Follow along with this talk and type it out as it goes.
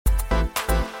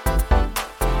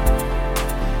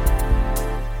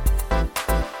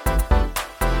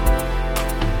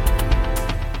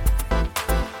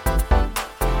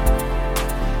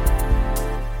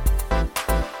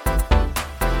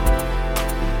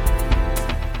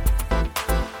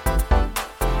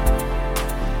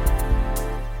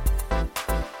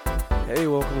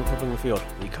Field,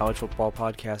 the college football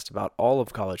podcast about all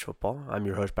of college football. I'm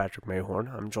your host, Patrick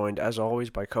Mayhorn. I'm joined, as always,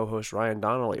 by co-host Ryan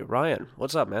Donnelly. Ryan,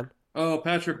 what's up, man? Oh,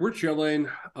 Patrick, we're chilling.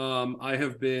 I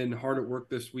have been hard at work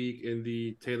this week in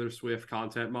the Taylor Swift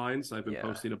content mines. I've been Yeah.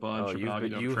 posting a Oh, bunch you've about,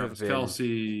 been, you have Travis been,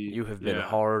 Kelce. you have been Yeah.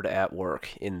 hard at work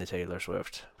in the Taylor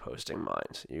Swift posting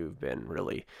mines. You've been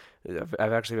really,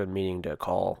 I've actually been meaning to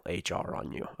call HR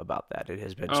on you about that. It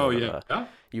has been Oh, sort of yeah.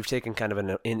 you've taken kind of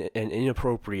an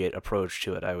inappropriate approach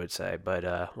to it, I would say. But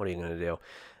what are you gonna do?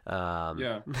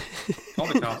 Yeah. Call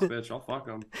the cops, bitch. I'll fuck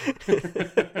them.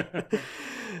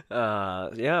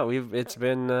 Yeah, it's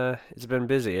been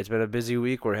busy. It's been a busy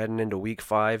week. We're heading into week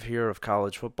 5 here of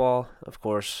college football. Of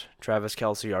course, Travis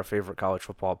Kelce, our favorite college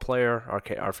football player,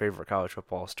 our favorite college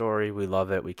football story. We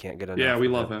love it. We can't get enough. Yeah, we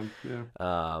of love it. him.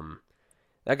 Yeah.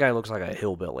 That guy looks like a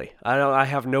hillbilly. I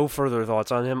have no further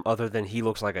thoughts on him other than he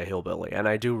looks like a hillbilly, and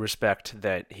I do respect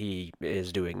that he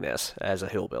is doing this as a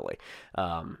hillbilly.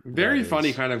 Very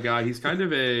funny kind of guy. He's kind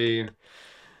of I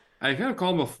kind of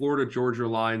call him a Florida Georgia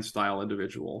Line style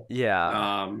individual.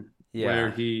 Yeah, Where yeah.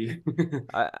 he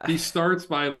I, he starts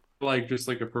by just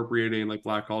appropriating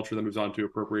black culture, then moves on to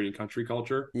appropriating country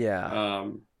culture. yeah.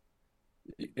 Um,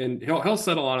 and he'll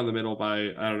settle on in the middle by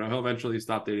I don't know. He'll eventually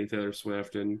stop dating Taylor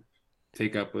Swift and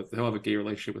he'll have a gay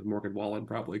relationship with Morgan Wallen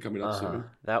probably coming up soon.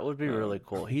 That would be really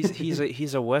cool.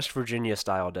 He's a West Virginia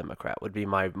style Democrat would be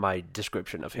my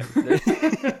description of him.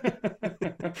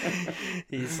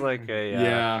 He's like a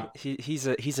Yeah. he's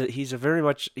a very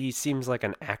much he seems like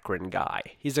an Akron guy.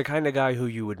 He's the kind of guy who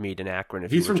you would meet in Akron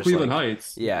if He's you were from just Cleveland like,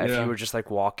 Heights. yeah, if you were just like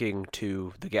walking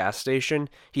to the gas station.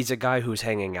 He's a guy who's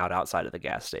hanging out outside of the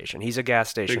gas station. He's a gas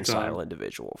station style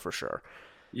individual for sure.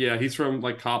 Yeah, he's from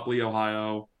Copley,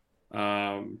 Ohio.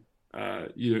 And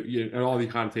all the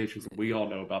connotations that we all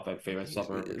know about that famous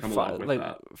suburb that come along with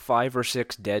that. 5 or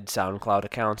 6 dead SoundCloud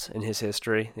accounts in his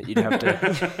history that you'd have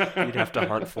to you'd have to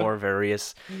hunt for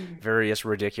various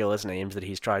ridiculous names that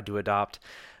he's tried to adopt.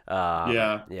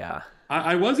 Yeah.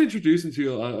 I was introduced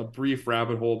into a brief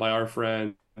rabbit hole by our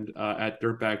friend at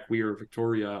Dirtbag Queer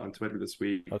Victoria on Twitter this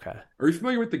week. Okay. Are you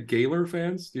familiar with the Gaylor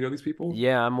fans? Do you know these people?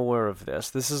 Yeah, I'm aware of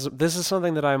this. This is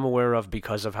something that I'm aware of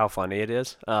because of how funny it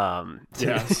is.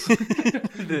 Yes.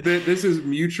 This is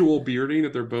mutual bearding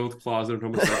that they're both closeted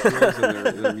homosexuals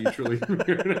and they're mutually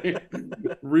bearding.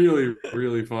 Really,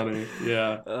 really funny.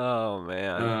 Yeah. Oh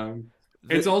man.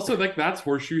 It's also that's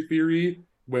horseshoe theory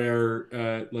where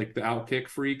the Outkick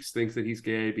freaks thinks that he's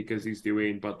gay because he's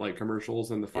doing commercials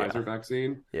in the Pfizer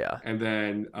vaccine. Yeah. And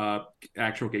then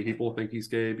actual gay people think he's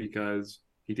gay because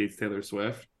he dates Taylor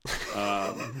Swift.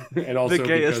 And also the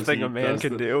gayest thing a man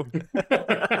can do.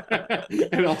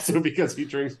 And also because he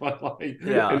drinks Bud Light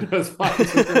and does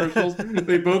Pfizer commercials.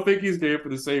 They both think he's gay for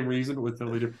the same reason with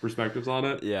totally different perspectives on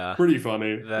it. Yeah. Pretty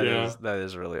funny. That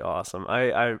is really awesome.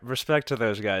 I respect to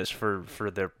those guys for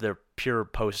their pure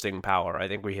posting power. I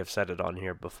think we have said it on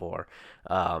here before.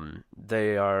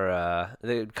 They are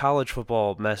the college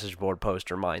football message board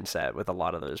poster mindset with a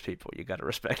lot of those people. You got to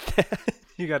respect that.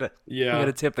 You got to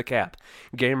tip the cap.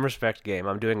 Game respect game.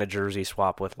 I'm doing a jersey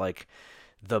swap with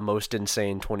the most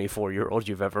insane 24-year-old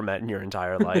you've ever met in your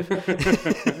entire life.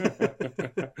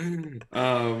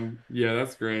 Yeah,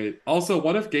 that's great. Also,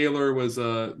 what if Gaylor was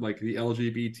the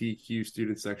LGBTQ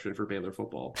student section for Baylor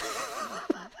football?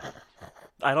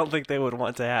 I don't think they would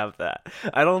want to have that.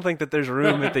 I don't think that there's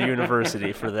room at the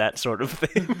university for that sort of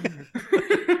thing.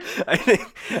 I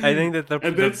think that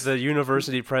the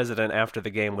university president after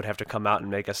the game would have to come out and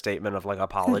make a statement of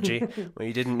apology when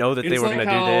he didn't know that they were going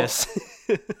to do this.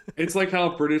 It's like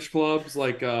how British clubs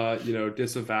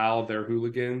disavow their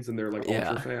hooligans and their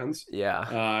ultra fans.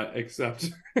 Yeah.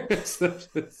 Except you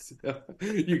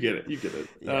get it.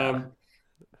 Yeah.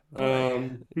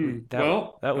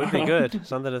 That would be good.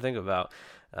 Something to think about.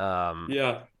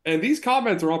 Yeah. And these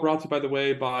comments are all brought to you, by the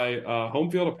way, by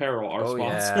Home Field Apparel, our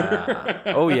sponsor.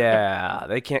 Yeah. Oh, yeah.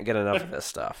 They can't get enough of this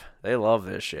stuff. They love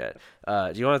this shit.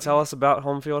 Do you want to tell us about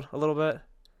Home Field a little bit?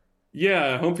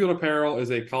 Yeah. Home Field Apparel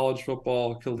is a college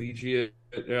football collegiate.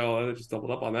 I just doubled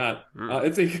up on that.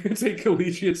 It's a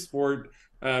collegiate sport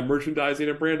merchandising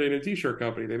and branding and t-shirt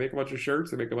company. They make a bunch of shirts.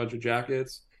 They make a bunch of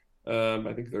jackets.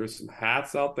 I think there's some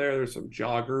hats out there. There's some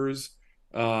joggers.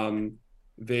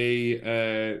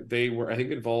 They were, I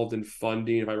think, involved in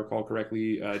funding, if I recall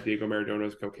correctly, Diego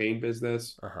Maradona's cocaine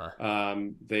business.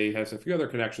 They have a few other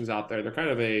connections out there. They're kind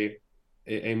of a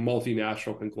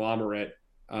multinational conglomerate,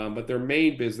 but their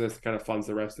main business kind of funds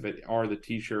the rest of it are the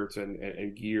t-shirts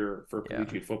and gear for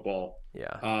collegiate football.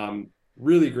 Yeah.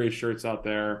 Really great shirts out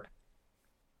there.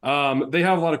 They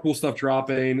have a lot of cool stuff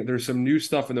dropping. There's some new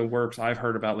stuff in the works I've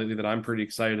heard about lately that I'm pretty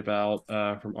excited about.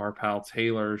 From our pal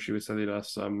Taylor, she was sending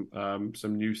us some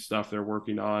new stuff they're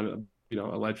working on.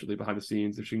 Allegedly behind the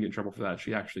scenes. If she can get in trouble for that,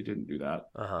 she actually didn't do that.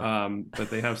 Uh-huh. But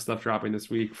they have stuff dropping this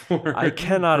week for I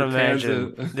cannot for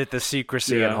imagine Kansas. that the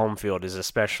secrecy at Yeah, home field is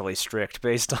especially strict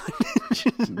based on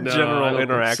no, I general don't think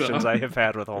interactions so. I have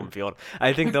had with home field.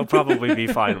 I think they'll probably be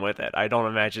fine with it. I don't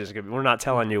imagine it's gonna be. We're not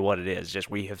telling you what it is. Just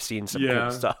we have seen some cool Yeah,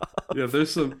 stuff. yeah.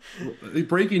 There's some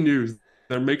breaking news.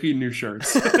 They're making new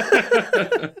shirts. Oh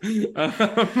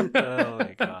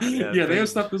my god! Yeah, Yeah, they have big.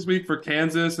 stuff this week for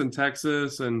Kansas and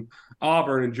Texas and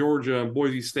Auburn and Georgia and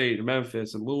Boise State and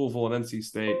Memphis and Louisville and NC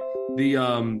State.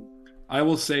 I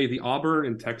will say the Auburn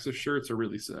and Texas shirts are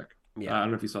really sick. I Yeah, don't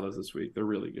know if you saw those this week. They're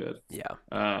really good. yeah.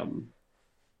 Um,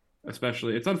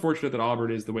 Especially, it's unfortunate that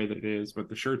Auburn is the way that it is, but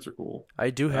the shirts are cool.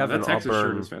 I do have That an Texas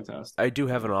shirt is Auburn. fantastic. I do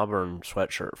have an Auburn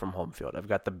sweatshirt from home field. I've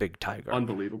got the big tiger.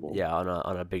 Unbelievable. Yeah,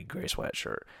 on a big gray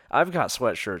sweatshirt. I've got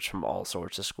sweatshirts from all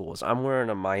sorts of schools. I'm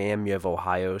wearing a Miami of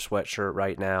Ohio sweatshirt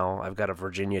right now. I've got a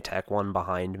Virginia Tech one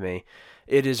behind me.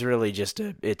 It is really just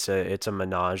it's a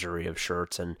menagerie of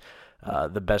shirts, and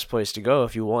the best place to go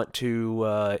if you want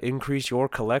to increase your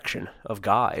collection of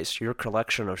guys, your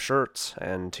collection of shirts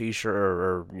and t-shirt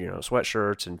or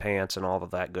sweatshirts and pants and all of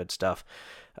that good stuff,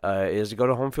 is to go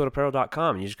to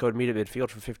homefieldapparel.com. Use code Meet at Midfield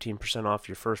for 15% off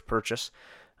your first purchase.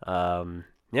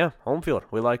 Yeah, home field.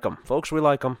 We like them. Folks, we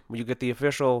like them. You get the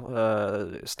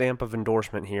official stamp of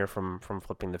endorsement here from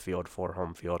Flipping the Field for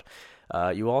home field.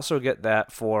 You also get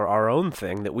that for our own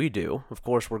thing that we do. Of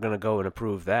course, we're going to go and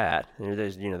approve that.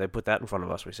 They put that in front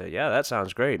of us. We say, yeah, that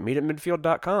sounds great. Meet at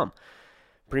midfield.com.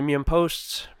 Premium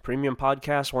posts, premium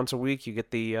podcasts once a week. You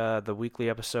get the weekly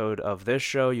episode of this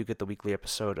show. You get the weekly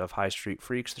episode of High Street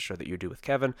Freaks, the show that you do with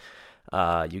Kevin.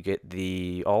 You get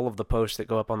all of the posts that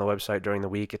go up on the website during the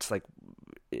week. It's like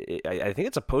I think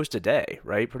it's a post a day,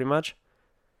 right? Pretty much.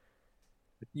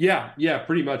 Yeah,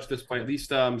 pretty much at this point, at least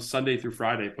Sunday through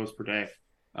Friday, post per day,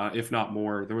 if not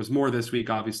more. There was more this week,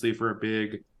 obviously, for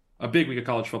a big week of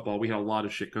college football. We had a lot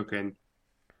of shit cooking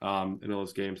in all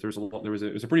those games. It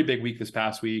was a pretty big week this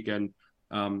past week, and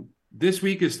this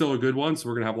week is still a good one. So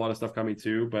we're gonna have a lot of stuff coming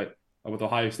too. But with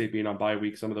Ohio State being on bye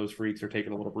week, some of those freaks are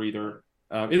taking a little breather.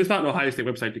 It is not an Ohio State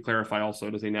website to clarify. Also,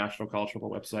 it is a national college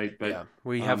football website. But Yeah,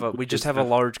 we just have a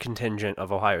large contingent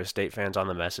of Ohio State fans on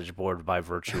the message board by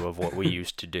virtue of what we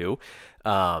used to do.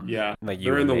 yeah, Like you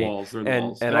they're in and the me. walls. They're in the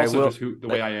walls. And And I also will just the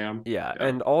way I am. Yeah, Yeah.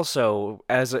 and also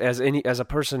as a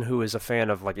person who is a fan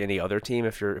of like any other team,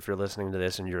 if you're listening to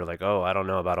this and you're like, oh, I don't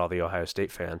know about all the Ohio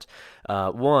State fans,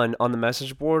 one on the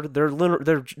message board,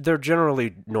 they're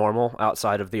generally normal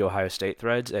outside of the Ohio State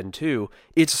threads, and two,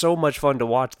 it's so much fun to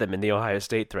watch them in the Ohio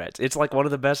State threads. It's like one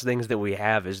of the best things that we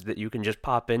have is that you can just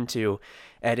pop into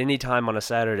at any time on a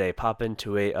Saturday, pop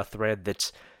into a thread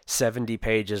that's 70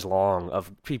 pages long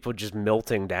of people just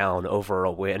melting down over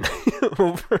a win.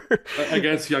 over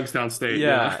Against Youngstown State.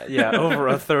 yeah, over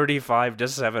a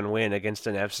 35-7 win against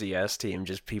an FCS team,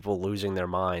 just people losing their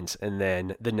minds, and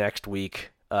then the next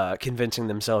week convincing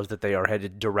themselves that they are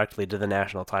headed directly to the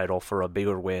national title for a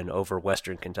bigger win over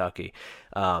Western Kentucky.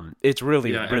 It's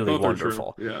really, Yeah, and really both are true.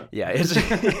 wonderful. Yeah. Yeah,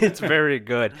 it's very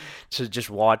good to just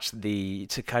watch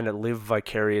to kind of live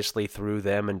vicariously through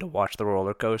them and to watch the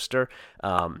roller coaster.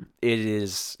 It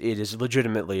is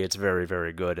legitimately, it's very,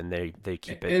 very good, and they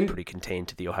keep it And pretty contained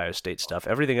to the Ohio State stuff.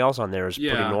 Everything else on there is pretty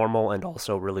yeah, normal and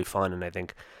also really fun, and I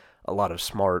think a lot of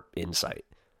smart insight.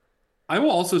 I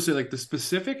will also say like the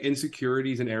specific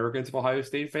insecurities and arrogance of Ohio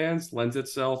State fans lends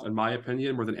itself, in my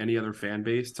opinion, more than any other fan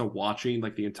base to watching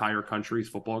like the entire country's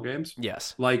football games.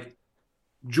 Yes. Like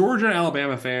Georgia and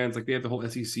Alabama fans, like they have the whole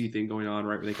SEC thing going on,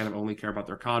 right? Where they kind of only care about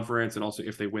their conference, and also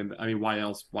if they win, I mean, why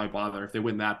else? Why bother? If they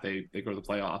win that, they go to the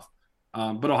playoff.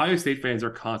 But Ohio State fans are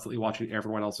constantly watching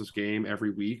everyone else's game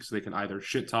every week, so they can either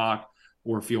shit talk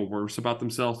or feel worse about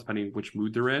themselves, depending which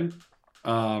mood they're in,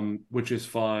 which is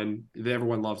fun.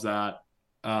 Everyone loves that.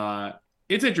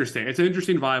 It's interesting. It's an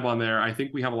interesting vibe on there. I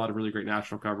think we have a lot of really great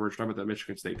national coverage. Talking about the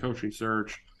Michigan State coaching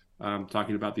search,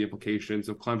 talking about the implications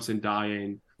of Clemson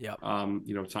dying. Yep.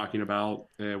 Talking about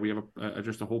we have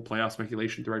just a whole playoff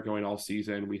speculation thread going all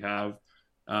season. We have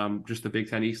just the Big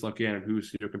Ten East look in and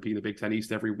who's competing in the Big Ten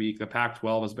East every week. The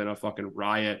Pac-12 has been a fucking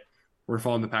riot. We're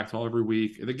following the Pac-12 every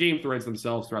week. The game threads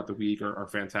themselves throughout the week are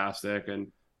fantastic, and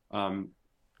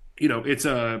it's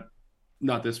a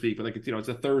not this week, but like it's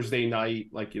a Thursday night,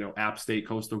 like App State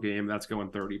Coastal game that's going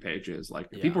 30 pages. Like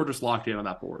Yeah. people are just locked in on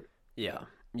that board. Yeah.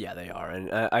 Yeah, they are,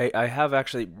 and I have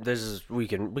actually. We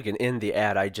can end the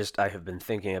ad. I have been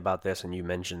thinking about this, and you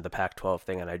mentioned the Pac-12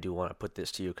 thing, and I do want to put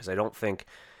this to you because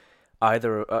I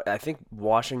think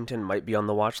Washington might be on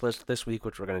the watch list this week,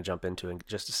 which we're going to jump into in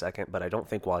just a second, but I don't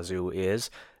think Wazoo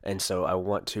is, and so I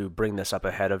want to bring this up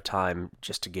ahead of time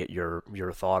just to get your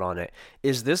thought on it.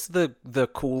 Is this the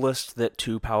coolest that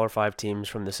two Power 5 teams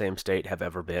from the same state have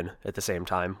ever been at the same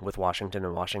time with Washington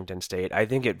and Washington State? I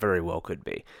think it very well could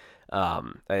be.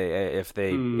 If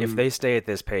they stay at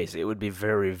this pace, it would be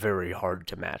very, very hard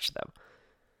to match them.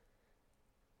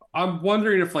 I'm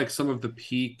wondering if like some of the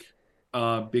peak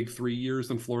Big Three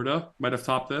years in Florida might have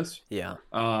topped this. Yeah.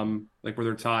 Like were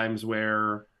there times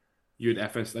where you had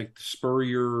FS like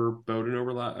Spurrier Bowden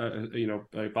overlap,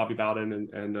 like Bobby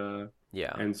Bowden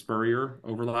Yeah. and Spurrier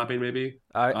overlapping maybe.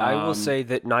 I will say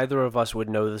that neither of us would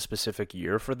know the specific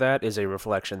year for that is a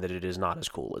reflection that it is not as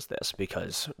cool as this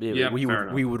because Yeah, fair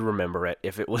enough. we would remember it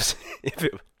if it was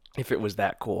if it was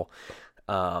that cool.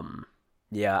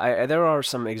 Yeah, there are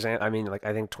some I mean, like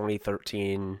I think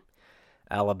 2013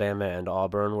 Alabama and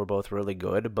Auburn were both really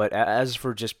good, but as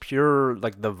for just pure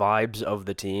like the vibes of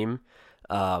the team,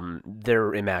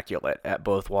 they're immaculate at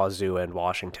both Wazoo and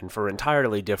Washington for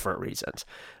entirely different reasons.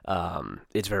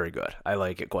 It's very good. I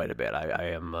like it quite a bit.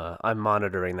 I'm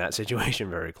monitoring that situation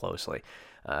very closely.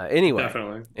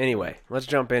 Definitely. Anyway, let's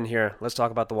jump in here. Let's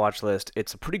talk about the watch list.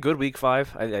 It's a pretty good week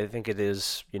 5. I think it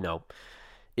is.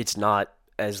 It's not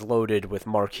as loaded with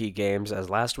marquee games as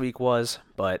last week was,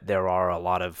 but there are a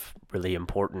lot of really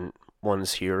important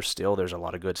ones here still. There's a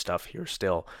lot of good stuff here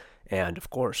still. And of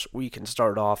course, we can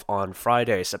start off on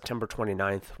Friday, September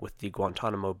 29th, with the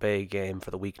Guantanamo Bay game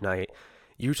for the weeknight.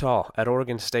 Utah at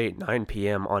Oregon State, 9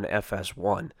 p.m. on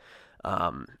FS1.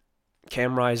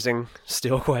 Cam Rising,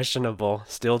 still questionable,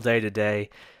 still day-to-day.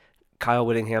 Kyle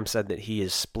Whittingham said that he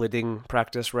is splitting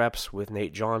practice reps with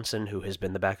Nate Johnson, who has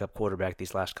been the backup quarterback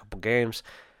these last couple games.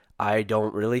 I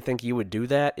don't really think you would do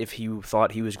that if you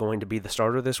thought he was going to be the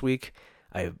starter this week.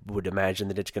 I would imagine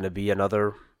that it's going to be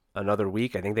another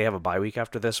week. I think they have a bye week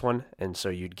after this one, and so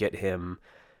you'd get him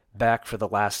back for the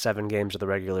last 7 games of the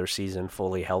regular season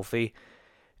fully healthy.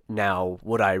 Now,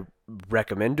 would I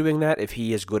recommend doing that if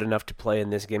he is good enough to play in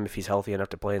this game, if he's healthy enough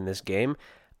to play in this game?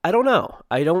 I don't know.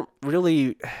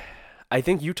 I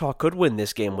think Utah could win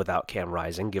this game without Cam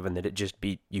Rising, given that it just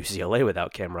beat UCLA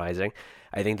without Cam Rising.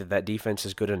 I think that defense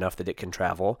is good enough that it can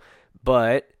travel,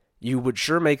 but you would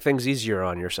sure make things easier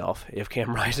on yourself if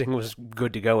Cam Rising was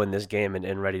good to go in this game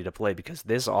and ready to play, because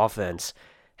this offense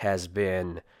has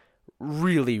been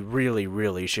really, really,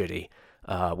 really shitty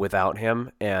without him,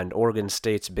 and Oregon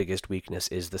State's biggest weakness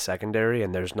is the secondary,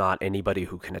 and there's not anybody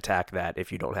who can attack that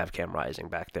if you don't have Cam Rising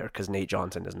back there, because Nate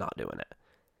Johnson is not doing it.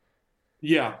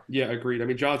 Yeah, agreed. I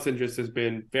mean, Johnson just has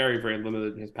been very, very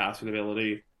limited in his passing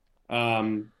ability. I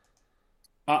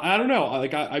don't know.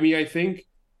 I think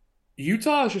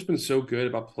Utah has just been so good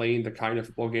about playing the kind of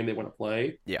football game they want to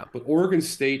play. Yeah. But Oregon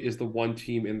State is the one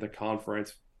team in the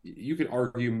conference. You could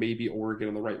argue maybe Oregon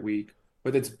in the right week,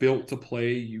 but it's built to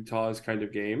play Utah's kind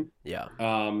of game. Yeah.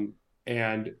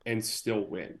 And still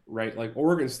win, right? Like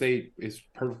Oregon State is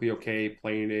perfectly okay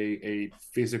playing a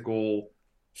physical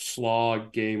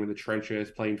slog game in the trenches,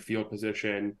 playing field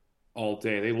position all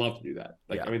day. They love to do that.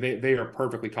 I mean, they are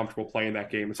perfectly comfortable playing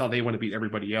that game. It's how they want to beat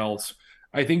everybody else.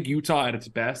 I think Utah at its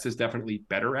best is definitely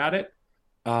better at it.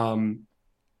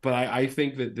 But I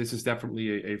think that this is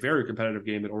definitely a very competitive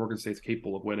game that Oregon State's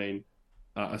capable of winning,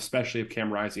 especially if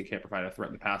Cam Rising can't provide a threat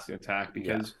in the passing attack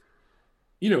because,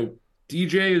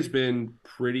 DJ has been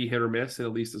pretty hit or miss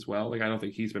at least as well. Like, I don't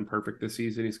think he's been perfect this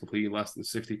season. He's completing less than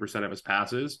 60% of his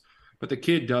passes. But the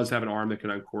kid does have an arm that can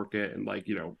uncork it. And,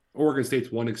 Oregon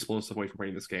State's one explosive way from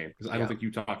winning this game because I don't think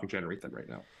Utah can generate them right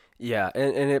now. Yeah,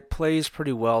 and it plays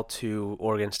pretty well to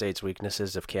Oregon State's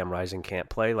weaknesses if Cam Rising can't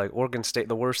play. Like, Oregon State,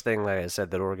 the worst thing, like I said,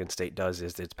 that Oregon State does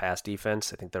is its pass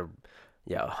defense. I think they're,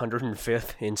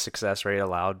 105th in success rate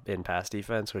allowed in pass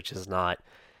defense, which is not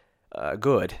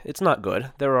good. It's not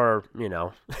good. There are,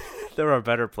 there are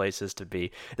better places to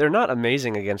be. They're not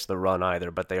amazing against the run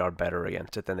either, but they are better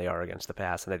against it than they are against the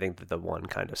pass, and I think that the one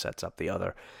kind of sets up the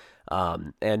other.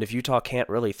 And if Utah can't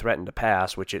really threaten to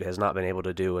pass, which it has not been able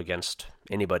to do against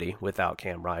anybody without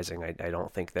Cam Rising, I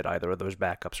don't think that either of those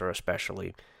backups are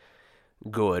especially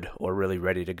good or really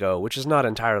ready to go, which is not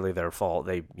entirely their fault.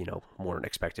 They, weren't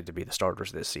expected to be the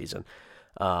starters this season.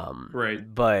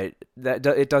 Right. But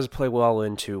it does play well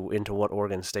into what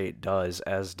Oregon State does,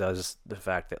 as does the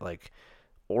fact that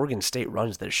Oregon State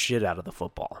runs the shit out of the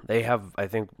football. They have, I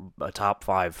think, a top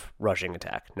 5 rushing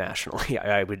attack nationally.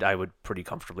 I would pretty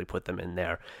comfortably put them in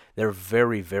there. They're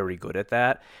very, very good at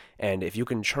that. And if you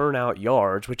can churn out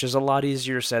yards, which is a lot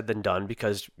easier said than done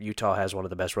because Utah has one of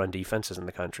the best run defenses in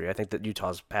the country. I think that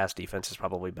Utah's pass defense is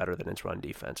probably better than its run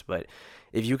defense. But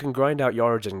if you can grind out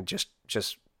yards and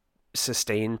just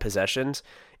sustain possessions,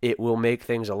 it will make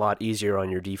things a lot easier on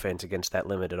your defense against that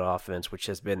limited offense, which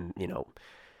has been,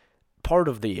 part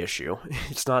of the issue.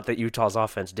 It's not that Utah's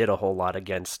offense did a whole lot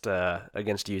against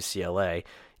UCLA.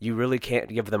 You really can't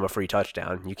give them a free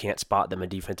touchdown. You can't spot them a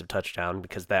defensive touchdown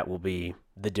because that will be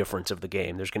the difference of the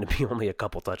game. There's going to be only a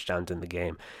couple touchdowns in the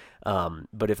game.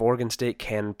 But if Oregon State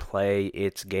can play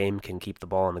its game, can keep the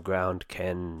ball on the ground,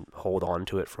 can hold on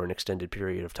to it for an extended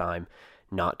period of time,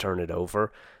 not turn it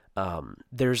over,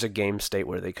 there's a game state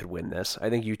where they could win this. I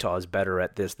think Utah is better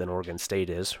at this than Oregon State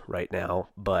is right now,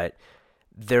 but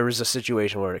there is a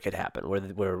situation where it could happen,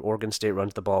 where Oregon State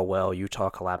runs the ball well, Utah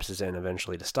collapses in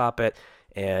eventually to stop it,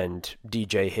 and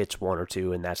DJ hits one or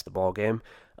two, and that's the ball game.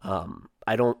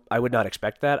 I would not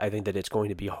expect that. I think that it's going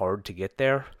to be hard to get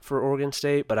there for Oregon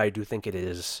State, but I do think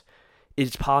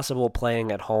it's possible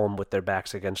playing at home with their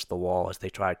backs against the wall as they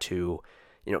try to,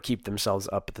 keep themselves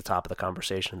up at the top of the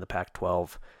conversation in the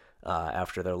Pac-12.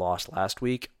 After their loss last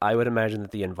week, I would imagine that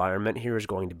the environment here is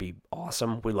going to be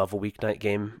awesome. We love a weeknight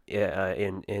game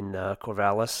in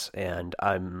Corvallis, and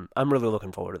I'm really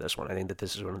looking forward to this one. I think that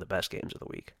this is one of the best games of the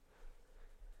week.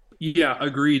 Yeah,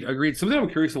 agreed. Something I'm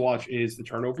curious to watch is the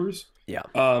turnovers. Yeah.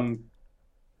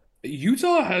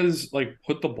 Utah has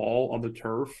put the ball on the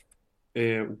turf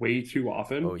way too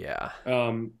often. Oh yeah.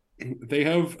 They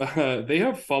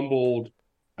have fumbled,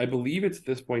 I believe it's at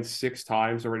this point 6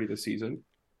 times already this season.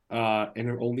 And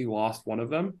have only lost one of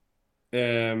them.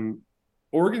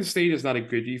 Oregon State is not a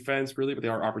good defense, really, but they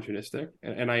are opportunistic.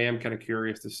 And I am kind of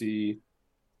curious to see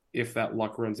if that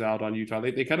luck runs out on Utah.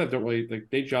 They kind of don't really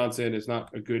Nate Johnson is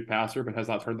not a good passer, but has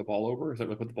not turned the ball over. He's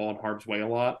put the ball in harm's way a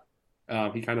lot.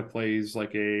 He kind of plays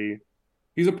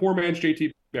he's a poor man's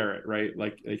JT Barrett, right?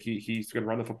 He's going to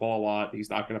run the football a lot. He's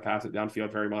not going to pass it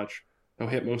downfield very much. He'll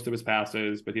hit most of his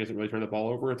passes, but he doesn't really turn the ball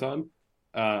over a ton,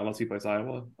 unless he plays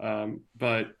Iowa.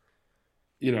 But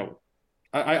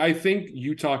I think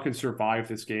Utah can survive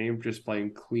this game just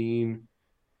playing clean,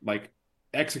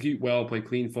 execute well, play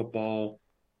clean football,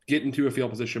 get into a field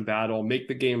position battle, make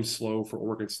the game slow for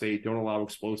Oregon State, don't allow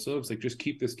explosives. Just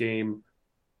keep this game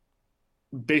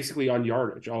basically on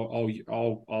yardage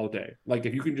all day.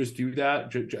 If you can just do that,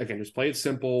 just play it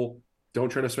simple. Don't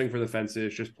try to swing for the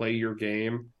fences. Just play your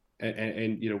game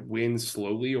and win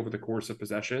slowly over the course of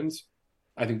possessions.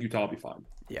 I think Utah will be fine.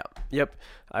 Yeah. Yep.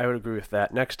 I would agree with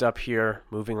that. Next up here,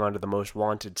 moving on to the most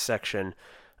wanted section,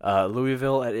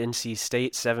 Louisville at NC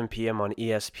State, 7 p.m. on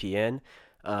ESPN.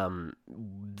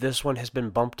 This one has been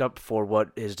bumped up for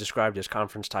what is described as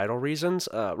conference title reasons.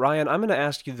 Ryan, I'm going to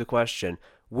ask you the question.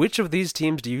 Which of these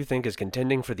teams do you think is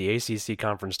contending for the ACC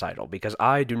conference title? Because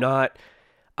I do not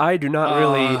have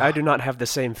the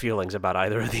same feelings about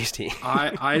either of these teams.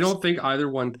 I don't think either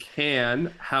one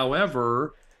can.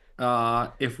 However,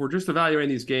 if we're just evaluating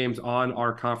these games on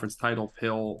our conference title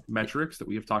pill metrics that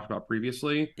we have talked about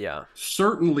previously, yeah,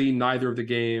 certainly neither of the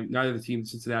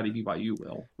teams Cincinnati, BYU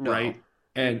will, right?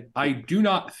 And I do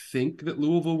not think that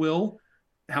Louisville will.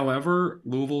 However,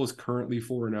 Louisville is currently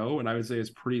 4-0, and I would say it's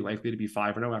pretty likely to be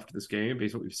 5-0 after this game,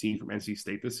 based on what we've seen from NC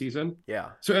State this season. Yeah.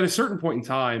 So at a certain point in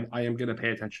time, I am going to pay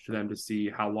attention to them to see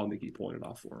how long they keep pulling it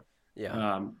off for.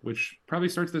 Yeah. Which probably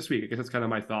starts this week. I guess that's kind of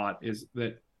my thought, is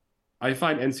that I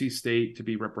find NC State to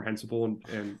be reprehensible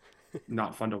and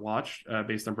not fun to watch,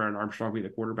 based on Brennan Armstrong being the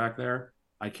quarterback there.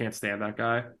 I can't stand that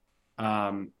guy.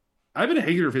 I've been a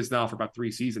hater of his now for about 3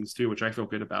 seasons too, which I feel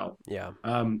good about. Yeah.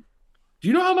 Do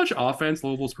you know how much offense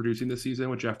Louisville's producing this season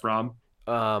with Jeff Brom?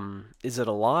 Is it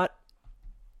a lot?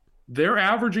 They're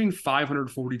averaging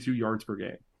 542 yards per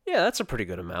game. Yeah, that's a pretty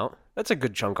good amount. That's a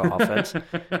good chunk of offense.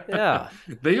 Yeah.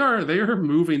 They are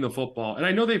moving the football. And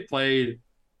I know they played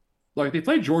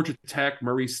Georgia Tech,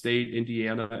 Murray State,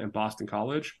 Indiana, and Boston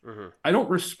College. Mm-hmm. I don't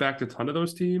respect a ton of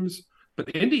those teams, but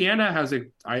Indiana has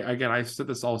I said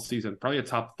this all season, probably a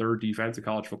top 3rd defense in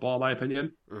college football, in my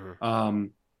opinion. Mm-hmm.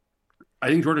 I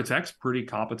think Georgia Tech's pretty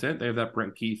competent. They have that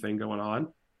Brent Key thing going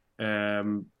on.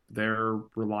 They're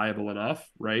reliable enough,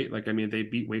 right? They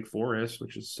beat Wake Forest,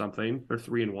 which is something. They're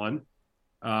 3-1.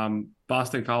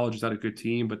 Boston College is not a good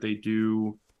team, but they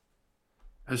do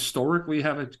historically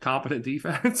have a competent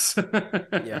defense.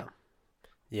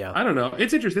 Yeah. I don't know.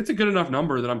 It's interesting. It's a good enough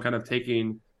number that I'm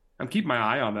keeping my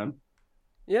eye on them.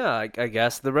 Yeah, I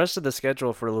guess the rest of the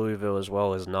schedule for Louisville as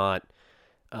well is not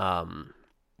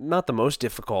not the most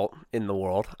difficult in the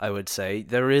world, I would say.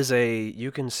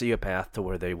 You can see a path to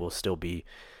where they will still be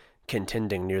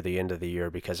contending near the end of the year,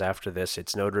 because after this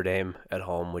it's Notre Dame at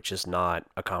home, which is not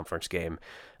a conference game.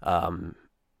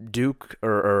 Duke,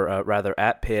 or rather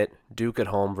at Pitt, Duke at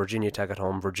home, Virginia Tech at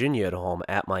home, Virginia at home,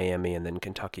 at Miami, and then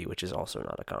Kentucky, which is also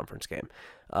not a conference game.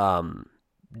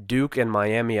 Duke and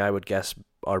Miami, I would guess,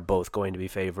 are both going to be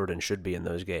favored and should be in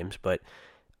those games, but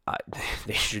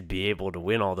they should be able to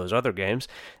win all those other games,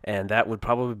 and that would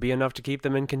probably be enough to keep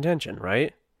them in contention,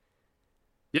 right?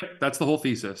 Yep, that's the whole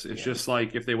thesis. It's Yeah. just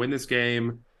like if they win this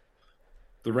game,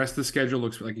 the rest of the schedule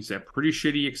looks, like you said, pretty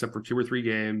shitty except for 2 or 3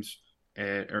 games.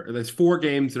 And there's 4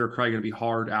 games that are probably going to be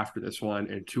hard after this one,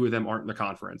 and 2 of them aren't in the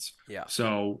conference. Yeah.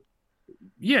 So,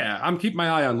 yeah, I'm keeping my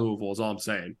eye on Louisville, is all I'm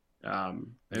saying. And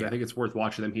Yeah. I think it's worth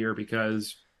watching them here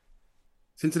because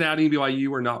Cincinnati and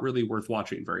BYU are not really worth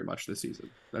watching very much this season.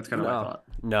 That's kind of my No, thought.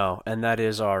 no, and that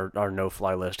is our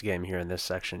no-fly list game here in this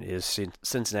section is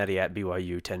Cincinnati at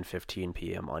BYU, 10:15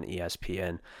 p.m. on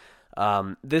ESPN.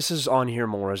 This is on here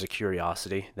more as a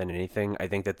curiosity than anything. I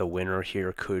think that the winner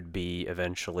here could be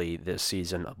eventually this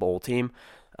season a bowl team.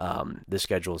 The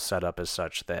schedule is set up as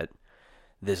such that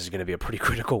this is going to be a pretty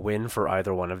critical win for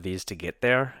either one of these to get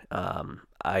there.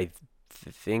 I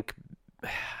think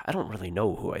I don't really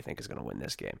know who I think is going to win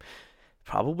this game.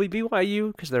 Probably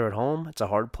BYU because they're at home. It's a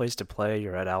hard place to play.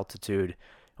 You're at altitude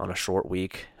on a short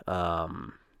week.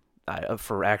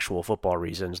 For actual football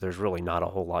reasons, there's really not a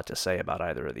whole lot to say about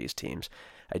either of these teams.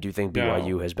 I do think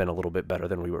BYU No. has been a little bit better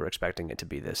than we were expecting it to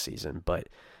be this season, but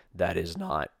that is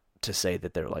not to say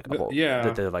that they're like a bowl, that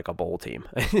Yeah. they're like a bowl team.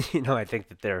 I think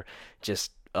that they're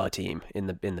just a team in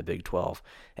the Big 12,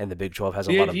 and the Big 12 has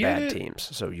a The lot of idea bad that teams,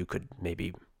 so you could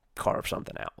maybe carve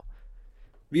something out.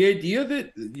 the idea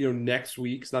that next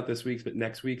week's, not this week's, but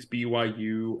next week's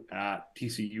BYU at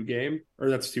TCU game, or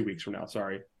that's 2 weeks from now,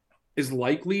 sorry, is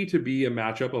likely to be a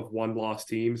matchup of one-loss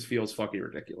teams feels fucking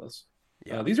ridiculous.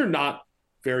 Yeah. These are not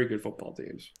very good football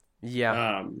teams.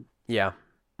 Yeah. Um, Yeah.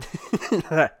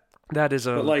 That is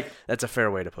but like, that's a fair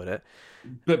way to put it.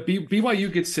 but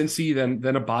BYU gets Cincy,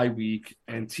 then a bye week,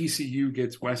 and TCU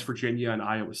gets West Virginia and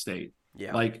Iowa State.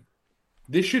 Yeah. Like,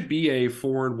 this should be a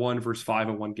 4-1 versus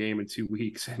 5-1 game in 2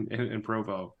 weeks in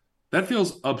Provo. That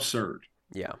feels absurd.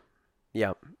 Yeah.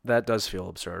 Yeah, that does feel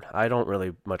absurd. I don't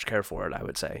really much care for it, I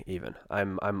would say, even.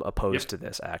 I'm opposed Yep. to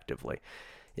this actively.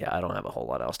 Yeah, I don't have a whole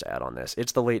lot else to add on this.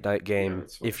 It's the late night game.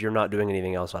 that's fine. If you're not doing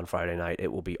anything else on Friday night,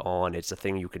 it will be on. It's a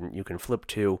thing you can flip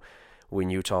to when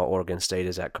Oregon State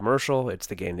is at commercial. It's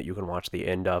the game that you can watch the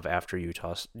end of after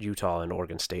Utah and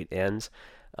Oregon State ends.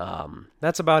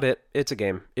 That's about it. It's a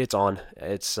game. It's on.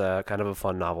 It's kind of a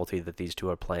fun novelty that these two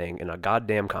are playing in a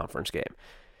goddamn conference game.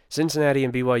 Cincinnati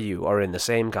and BYU are in the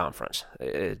same conference.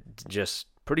 Just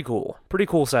pretty cool. Pretty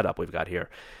cool setup we've got here.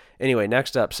 Anyway,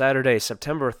 next up, Saturday,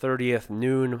 September 30th,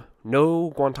 noon. No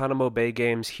Guantanamo Bay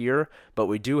games here, but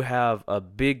we do have a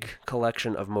big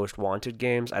collection of most wanted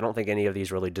games. I don't think any of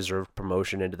these really deserve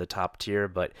promotion into the top tier,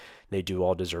 but they do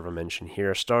all deserve a mention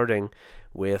here, starting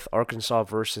with Arkansas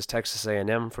versus Texas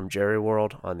A&M from Jerry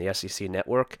World on the SEC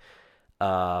Network.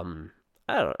 I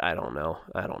don't know.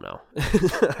 I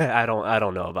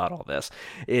don't know about all this.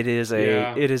 It is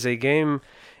Yeah. a game.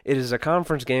 It is a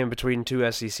conference game between two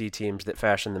SEC teams that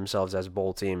fashion themselves as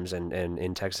bowl teams, and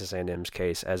in Texas A&M's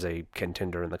case, as a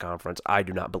contender in the conference. I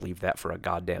do not believe that for a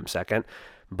goddamn second,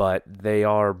 but they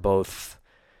are both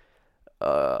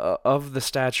of the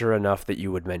stature enough that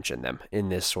you would mention them in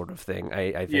this sort of thing.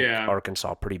 I think Yeah.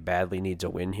 Arkansas pretty badly needs a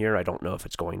win here. I don't know if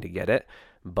it's going to get it,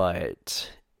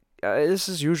 but this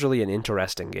is usually an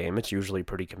interesting game. It's usually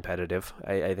pretty competitive.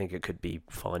 I think it could be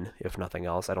fun, if nothing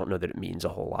else. I don't know that it means a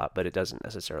whole lot, but it doesn't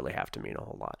necessarily have to mean a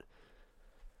whole lot.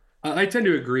 I tend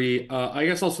to agree. I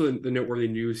guess also the noteworthy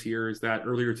news here is that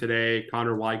earlier today,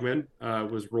 Connor Weigman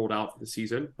was ruled out for the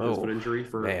season with his Oh, foot injury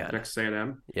for man. Texas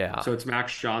A&M. Yeah. So it's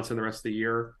Max Johnson the rest of the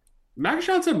year. Max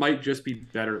Johnson might just be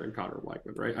better than Connor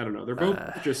Weigman, right? I don't know. They're both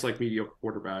just like mediocre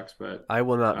quarterbacks, but I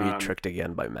will not be tricked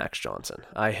again by Max Johnson.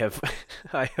 I have.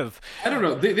 I don't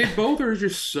know. They both are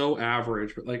just so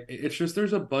average, but like it's just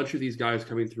there's a bunch of these guys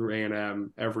coming through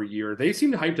A&M every year. They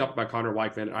seem hyped up by Connor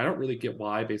Weigman. I don't really get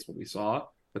why based on what we saw,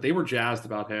 but they were jazzed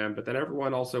about him. But then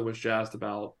everyone also was jazzed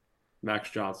about Max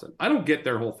Johnson. I don't get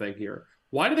their whole thing here.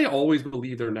 Why do they always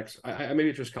believe their next? Maybe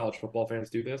it's just college football fans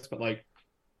do this, but like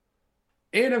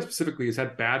A&M specifically has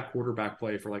had bad quarterback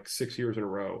play for like 6 years in a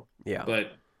row. Yeah.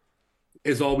 But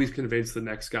is always convinced the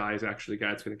next guy is actually the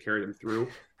guy that's going to carry them through.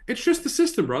 It's just the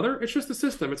system, brother. It's just the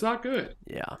system. It's not good.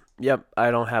 Yeah. Yep. I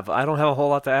don't have a whole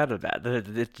lot to add to that.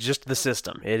 It's just the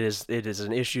system. It is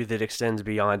an issue that extends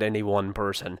beyond any one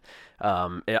person,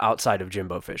 outside of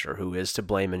Jimbo Fisher, who is to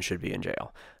blame and should be in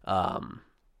jail.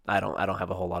 I don't have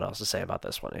a whole lot else to say about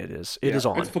this one. It is Yeah,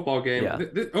 on. it's a football game. Yeah.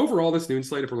 Overall, this noon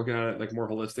slate, if we're looking at it like more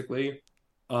holistically,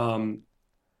 um,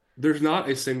 there's not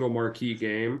a single marquee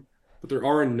game, but there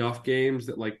are enough games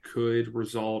that like could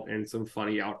result in some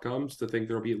funny outcomes to think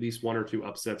there'll be at least one or two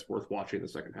upsets worth watching in the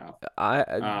second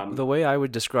half. The way I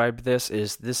would describe this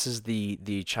is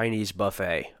the Chinese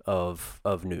buffet of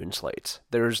noon slates.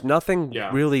 There's nothing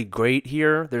Yeah, really great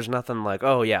here. There's nothing like,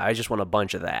 oh yeah, I just want a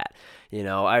bunch of that.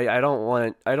 I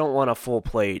don't want a full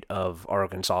plate of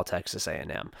Arkansas Texas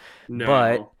A&M,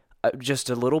 but no. just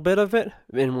a little bit of it.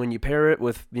 And when you pair it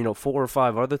with 4 or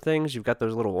 5 other things, you've got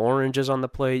those little oranges on the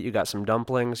plate. You got some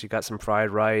dumplings. You got some fried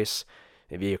rice.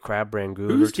 Maybe a crab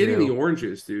rangoon or Who's getting the two.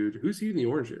 oranges, dude? Who's eating the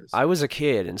oranges? I was a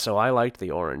kid, and so I liked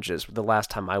the oranges the last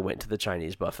time I went to the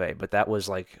Chinese buffet, but that was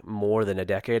like more than a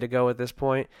decade ago at this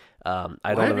point. I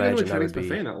Why don't have you been to a imagine I Chinese would buffet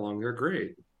be. in that long? They're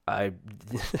great. I,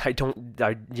 I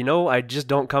just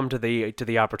don't come to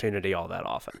the opportunity all that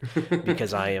often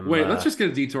because I am. Wait, let's just get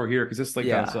a detour here because this like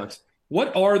kind of Yeah. sucks.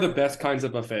 What are the best kinds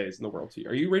of buffets in the world to you?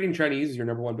 Are you rating Chinese as your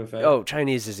number one buffet? Oh,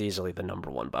 Chinese is easily the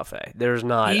number one buffet. There's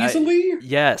not. Easily?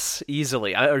 Yes,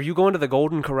 easily. Are you going to the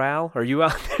Golden Corral? Are you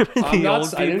out there with I'm the not.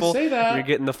 old I didn't people? say You're that.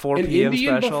 getting the 4 An p.m.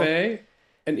 Indian special. buffet,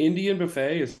 an Indian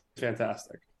buffet is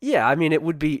fantastic. Yeah, I mean it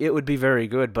would be very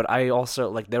good, but I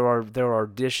also like there are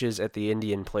dishes at the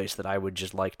Indian place that I would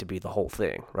just like to be the whole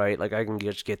thing, right? Like I can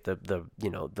just get the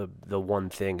one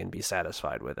thing and be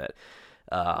satisfied with it.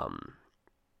 Um,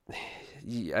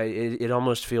 it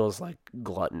almost feels like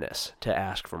gluttonous to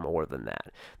ask for more than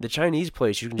that. The Chinese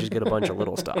place you can just get a bunch of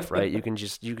little stuff, right? You can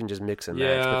just mix and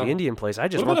match. But the Yeah. Indian place, I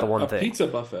What just want about the one a thing. pizza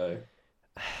buffet?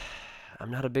 I'm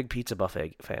not a big pizza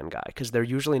buffet fan guy because they're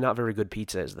usually not very good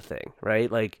pizza is the thing,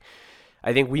 right? Like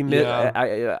I think we missed.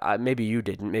 Yeah. Maybe you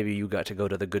didn't. Maybe you got to go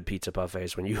to the good pizza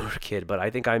buffets when you were a kid. But I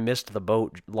think I missed the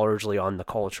boat largely on the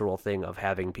cultural thing of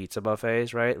having pizza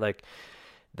buffets, right? Like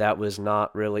that was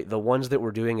not really the ones that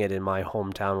were doing it in my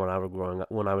hometown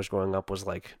when I was growing up was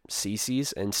like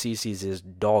Cece's, and Cece's is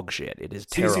dog shit. It is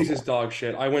CC's is terrible. dog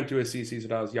shit. I went to a CC's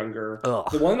when I was younger. The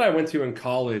Ugh. one that I went to in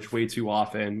college way too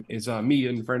often is me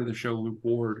and a friend of the show, Luke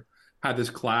Ward, had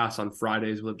this class on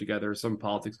Fridays. We lived together, some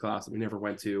politics class that we never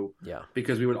went to Yeah.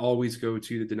 because we would always go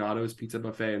to the Donato's Pizza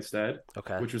Buffet instead,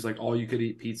 Okay. which was like all you could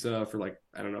eat pizza for like,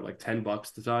 I don't know, like $10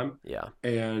 at the time. Yeah.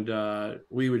 And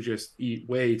we would just eat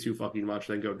way too fucking much,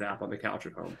 then go nap on the couch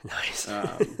at home. Nice.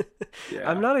 I'm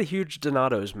Yeah. not a huge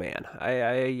Donato's man.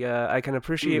 I can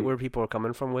appreciate Mm. where people are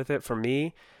coming from with it. For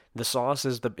me, the sauce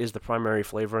is the primary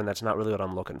flavor, and that's not really what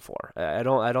I'm looking for. I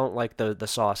don't like the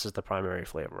sauce as the primary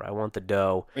flavor. I want the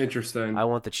dough. I Interesting.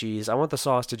 want the cheese. I want the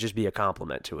sauce to just be a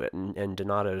complement to it. And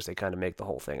Donato's, they kind of make the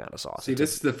whole thing out of sauce. See,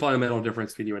 this is the fundamental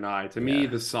difference between you and I. To me, Yeah.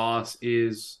 the sauce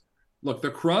is look,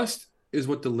 the crust is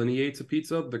what delineates a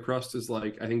pizza. The crust is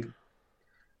like, I think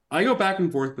I go back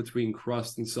and forth between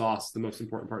crust and sauce, the most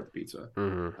important part of the pizza.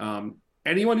 Hmm.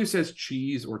 Anyone who says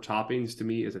cheese or toppings to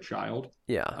me is a child.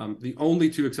 Yeah. The only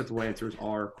two acceptable answers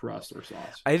are crust or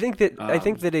sauce. I think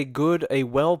that a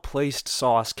well placed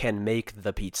sauce can make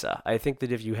the pizza. I think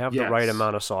that if you have the right Yes.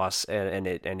 amount of sauce and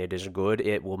it is good,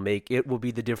 it will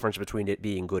be the difference between it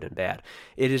being good and bad.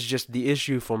 It is just the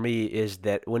issue for me is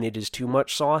that when it is too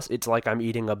much sauce, it's like I'm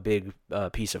eating a big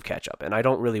piece of ketchup, and I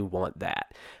don't really want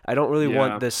that. I don't really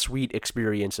want Yeah. the sweet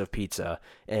experience of pizza,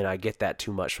 and I get that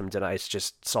too much from tonight. It's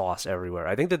just sauce everywhere.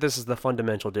 I think that this is the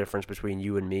fundamental difference between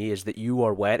you and me is that you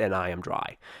are wet and I am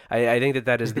dry. I think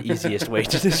that is the easiest way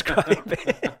to describe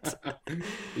it.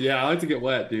 Yeah, I like to get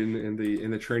wet, dude,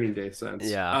 in the training day sense.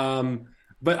 Yeah.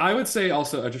 But I would say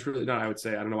also, I just really not. I would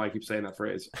say I don't know why I keep saying that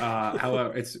phrase.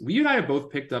 However, it's we and I have both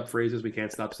picked up phrases we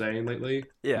can't stop saying lately.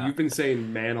 Yeah. You've been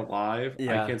saying "man alive."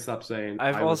 Yeah. I can't stop saying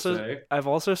I've "I would also say." I've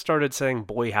also started saying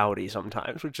boy howdy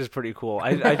sometimes, which is pretty cool.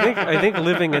 I think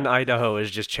living in Idaho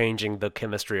is just changing the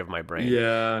chemistry of my brain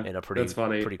Yeah, in a pretty that's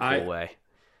funny. pretty cool way.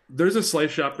 There's a slice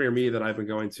shop near me that I've been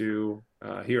going to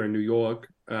here in New York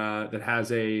that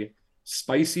has a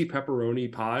spicy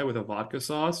pepperoni pie with a vodka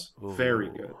sauce. Very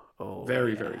Ooh. good. Oh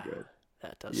Very, yeah. very good.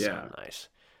 That does Yeah. sound nice.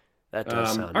 That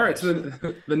does sound All right, nice.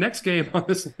 so the next game on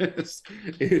this list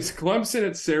is Clemson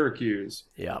at Syracuse.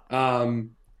 Yeah.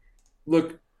 Um,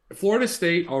 look, Florida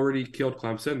State already killed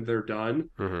Clemson. They're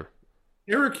done. Hmm.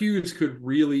 Syracuse could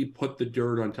really put the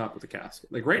dirt on top of the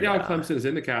casket. Like right now, Yeah. Clemson is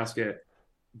in the casket.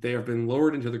 They have been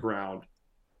lowered into the ground.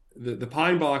 The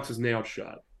pine box is nailed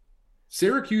shut.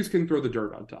 Syracuse can throw the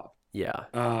dirt on top. Yeah.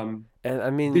 Um, And I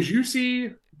did mean, you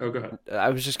see? Oh, go ahead. I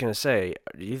was just gonna say,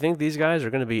 do you think these guys are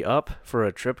gonna be up for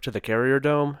a trip to the Carrier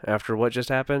Dome after what just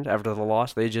happened, after the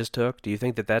loss they just took? Do you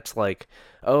think that that's like,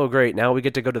 oh great, now we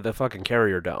get to go to the fucking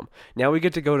Carrier Dome. Now we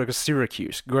get to go to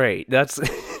Syracuse. Great. That's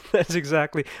that's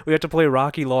exactly. We have to play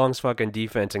Rocky Long's fucking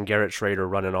defense and Garrett Schrader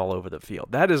running all over the field.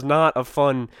 That is not a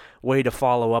fun way to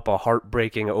follow up a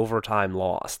heartbreaking overtime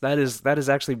loss. That is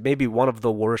actually maybe one of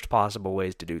the worst possible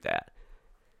ways to do that.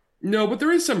 No, but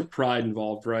there is some pride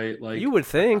involved, right? You Like, would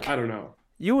think. I don't know.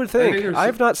 You would I think think. there's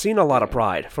I've some, not seen a lot of yeah,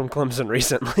 pride from Clemson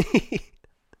recently.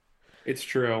 it's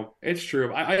true. It's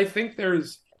true. I think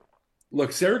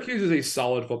look, Syracuse is a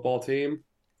solid football team.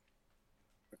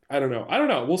 I don't know. I don't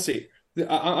know. We'll see.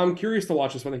 I'm curious to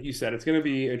watch this one. Like you said, it's going to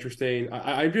be interesting.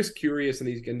 I'm just curious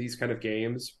in these kind of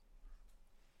games.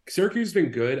 Syracuse has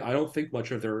been good. I don't think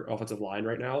much of their offensive line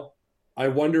right now. I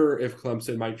wonder if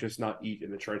Clemson might just not eat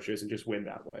in the trenches and just win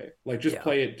that way. Like just Yeah,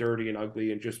 play it dirty and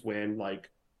ugly and just win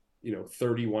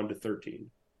 31-13.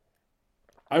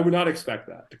 I would not expect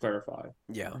that, to clarify.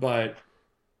 yeah, But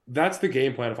that's the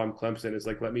game plan if I'm Clemson, is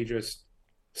like let me just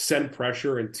send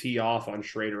pressure and tee off on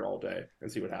Schrader all day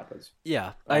and see what happens.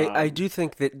 yeah. I Um, do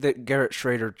think that Garrett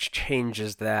Schrader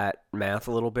changes that math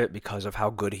a little bit because of how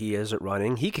good he is at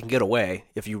running. He can get away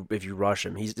if you rush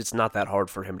him. It's not that hard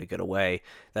for him to get away.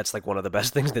 That's like one of the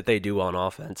best things that they do on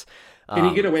offense. can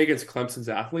he get Um, away against Clemson's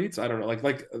athletes? I don't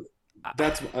know.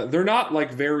 That's they're not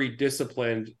like very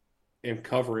disciplined in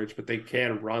coverage, but they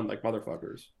can run like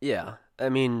motherfuckers. yeah. I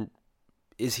mean,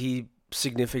 is he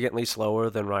significantly slower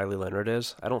than Riley Leonard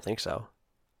is? I don't think so.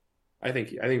 I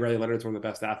think Riley Leonard's one of the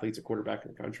best athletes at quarterback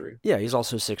in the country. Yeah, he's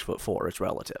also 6'4". It's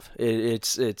relative.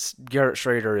 It's Garrett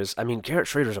Schrader is. I mean, Garrett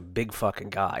Schrader's a big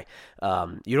fucking guy.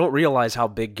 You don't realize how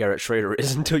big Garrett Schrader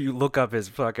is until you look up his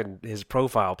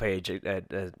profile page at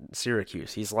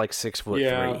Syracuse. He's like 6'3".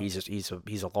 Yeah,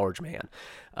 He's a large man.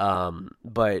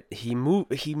 But he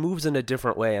moves in a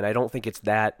different way, and I don't think it's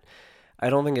that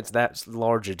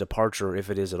large a departure, if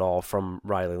it is at all, from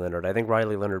Riley Leonard. I think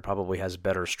Riley Leonard probably has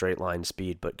better straight line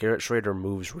speed, but Garrett Schrader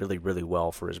moves really, really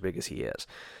well for as big as he is.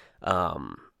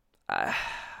 Um, I,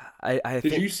 I did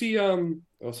think you see? Oh,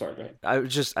 sorry, go ahead.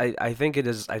 I think it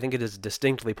is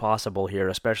distinctly possible here,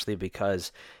 especially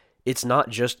because it's not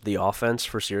just the offense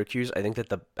for Syracuse. I think that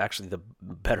the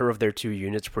better of their two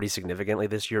units pretty significantly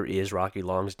this year is Rocky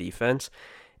Long's defense.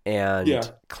 And Yeah,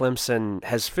 Clemson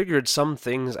has figured some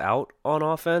things out on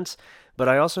offense, but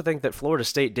I also think that Florida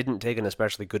State didn't take an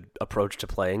especially good approach to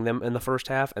playing them in the first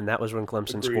half, and that was when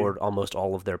Clemson agreed. scored almost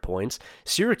all of their points.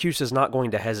 Syracuse is not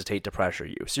going to hesitate to pressure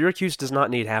you. Syracuse does not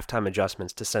need halftime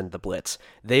adjustments to send the blitz.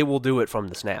 They will do it from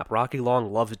the snap. Rocky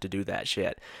Long loves to do that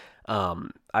shit.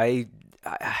 Um, I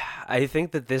I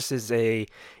think that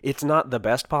it's not the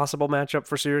best possible matchup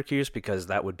for Syracuse because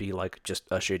that would be like just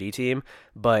a shitty team.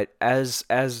 But as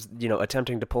you know,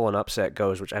 attempting to pull an upset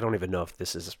goes, which I don't even know if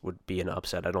would be an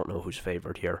upset. I don't know who's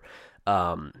favored here.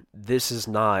 This is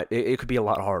not. It could be a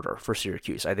lot harder for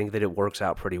Syracuse. I think that it works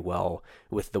out pretty well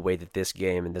with the way that this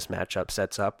game and this matchup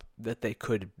sets up that they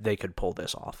could pull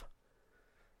this off.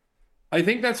 I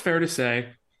think that's fair to say.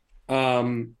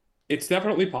 It's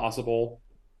definitely possible.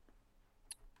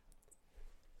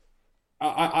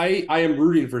 I am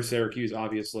rooting for Syracuse,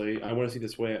 obviously. I want to see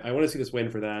this win. I want to see this win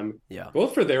for them, Yeah.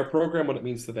 both for their program, what it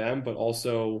means to them, but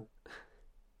also,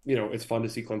 it's fun to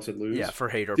see Clemson Yeah, lose. for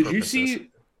hater Did you purposes.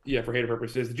 see, yeah, for hater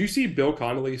purposes, did you see Bill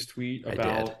Connolly's tweet I did.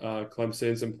 about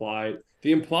Clemson's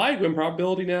the implied win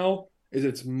probability now is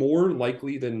it's more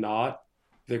likely than not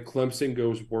that Clemson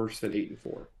goes worse than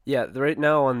 8-4. Yeah, right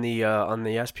now on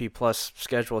the SP Plus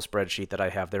schedule spreadsheet that I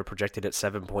have, they're projected at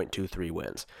 7.23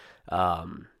 wins.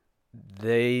 Um,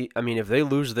 I mean, if they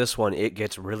lose this one, it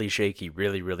gets really shaky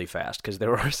really, really fast because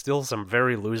there are still some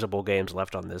very losable games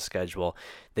left on this schedule.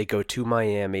 They go to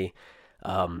Miami.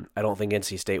 I don't think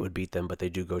NC State would beat them, but they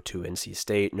do go to NC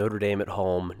State, Notre Dame at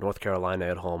home, North Carolina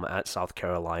at home, at South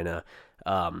Carolina.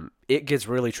 It gets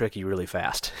really tricky really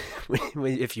fast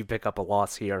if you pick up a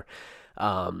loss here,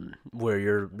 where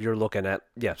you're looking at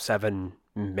 7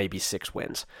 maybe 6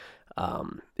 wins.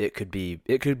 It could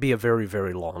be a very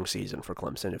very long season for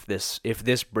Clemson if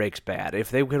this breaks bad.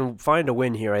 If they can find a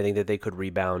win here, I think that they could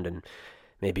rebound and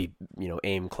maybe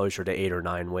aim closer to 8 or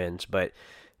 9 wins. But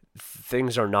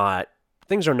things are not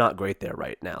things are not great there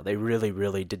right now. They really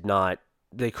really did not.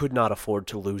 They could not afford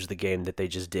to lose the game that they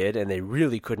just did, and they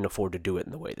really couldn't afford to do it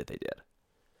in the way that they did.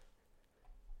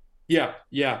 Yeah,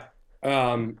 yeah.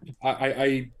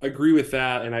 I agree with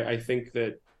that, and I think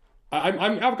that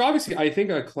I'm obviously I think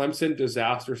a Clemson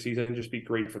disaster season would just be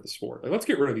great for the sport. Like, let's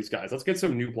get rid of these guys. Let's get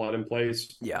some new blood in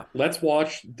place. Yeah. Let's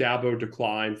watch Dabo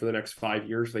decline for the next 5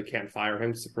 years. They can't fire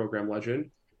him. He's a program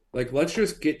legend. Like, let's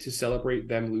just get to celebrate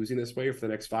them losing this way for the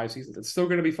next 5 seasons. It's still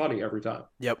going to be funny every time.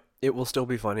 Yep, it will still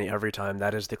be funny every time.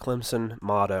 That is the Clemson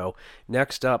motto.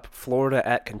 Next up, Florida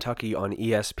at Kentucky on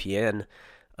ESPN.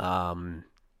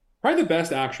 Probably the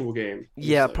best actual game.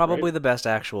 Yeah, Thing, probably right? the best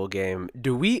actual game.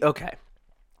 Okay,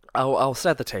 I'll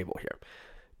set the table here.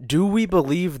 Do we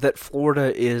believe that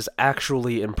Florida is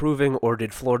actually improving, or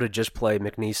did Florida just play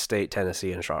McNeese State,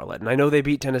 Tennessee, and Charlotte? And I know they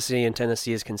beat Tennessee, and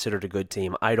Tennessee is considered a good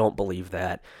team. I don't believe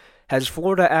that. Has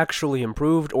Florida actually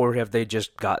improved, or have they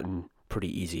just gotten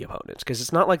pretty easy opponents? Because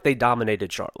it's not like they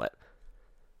dominated Charlotte.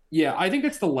 Yeah, I think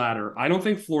it's the latter. I don't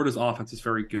think Florida's offense is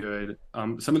very good.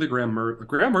 Some of the Graham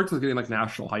Mertz is getting like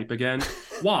national hype again.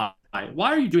 Why?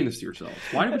 Why are you doing this to yourselves?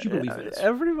 Why would you believe this?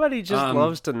 Everybody just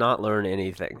loves to not learn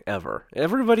anything ever.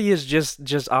 Everybody is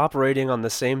just operating on the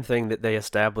same thing that they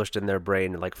established in their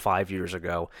brain like 5 years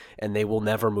ago, and they will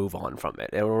never move on from it.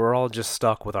 And we're all just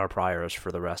stuck with our priors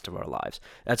for the rest of our lives.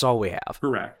 That's all we have.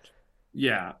 Correct.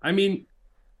 Yeah. I mean,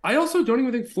 I also don't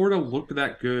even think Florida looked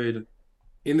that good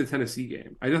in the Tennessee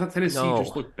game. I thought Tennessee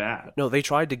just No. looked bad. No, they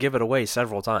tried to give it away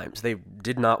several times. They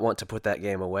did not want to put that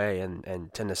game away,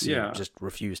 and Tennessee Yeah. just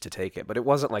refused to take it. But it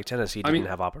wasn't like Tennessee I didn't mean,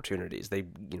 have opportunities. They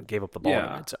gave up the ball in the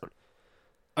yeah. red zone.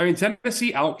 I mean,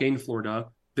 Tennessee outgained Florida.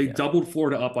 They Yeah, doubled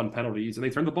Florida up on penalties and they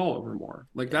turned the ball over more.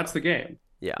 Like yeah, that's the game,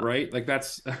 yeah. right? Like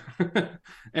that's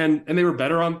and they were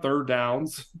better on third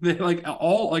downs. They like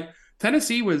all like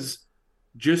Tennessee was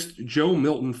just Joe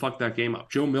Milton fucked that game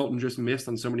up. Joe Milton just missed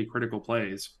on so many critical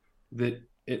plays that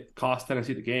it cost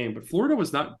Tennessee the game. But Florida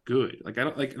was not good. Like I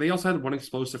don't like they also had one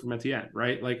explosive from Etienne,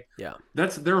 right? Like Yeah.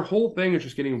 that's their whole thing is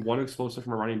just getting one explosive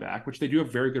from a running back, which they do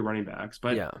have very good running backs,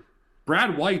 but Yeah.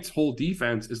 Brad White's whole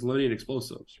defense is limiting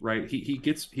explosives, right? He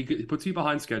puts you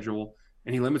behind schedule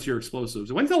and he limits your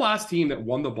explosives. When's the last team that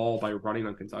won the ball by running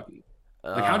on Kentucky?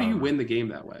 Like, how do you Um, win the game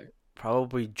that way?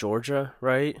 Probably Georgia,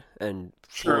 right? And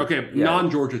Sure, okay, yeah,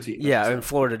 non-Georgia team, I should yeah, say. and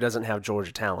Florida doesn't have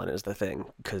Georgia talent is the thing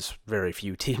because very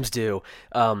few teams do.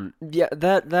 Yeah,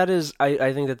 that is.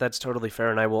 I think that that's totally fair,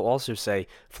 and I will also say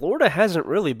Florida hasn't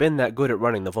really been that good at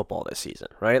running the football this season,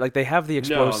 right? Like they have the No,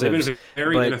 they've explosives, been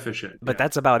very but inefficient. but Yeah,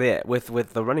 that's about it with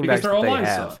the running because backs their that O they line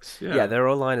have. sucks. Yeah, Yeah, their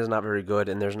O line is not very good,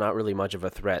 and there's not really much of a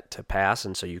threat to pass,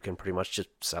 and so you can pretty much just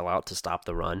sell out to stop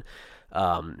the run.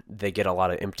 They get a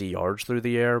lot of empty yards through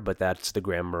the air, but that's the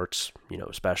Graham Mertz,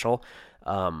 special.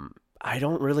 I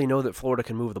don't really know that Florida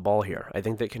can move the ball here. I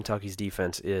think that Kentucky's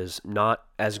defense is not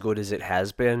as good as it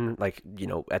has been, like,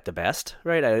 at the best,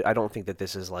 right? I don't think that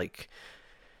this is like,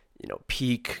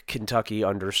 peak Kentucky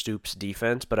under Stoops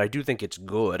defense, but I do think it's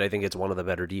good. I think it's one of the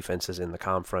better defenses in the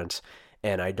conference,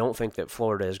 and I don't think that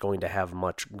Florida is going to have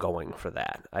much going for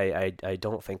that. I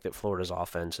don't think that Florida's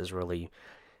offense is really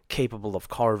capable of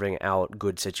carving out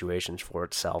good situations for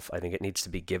itself. I think it needs to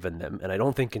be given them, and I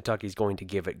don't think Kentucky's going to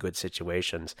give it good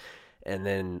situations. And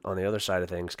then on the other side of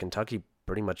things, Kentucky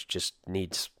pretty much just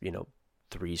needs,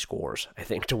 3 scores, I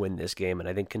think, to win this game, and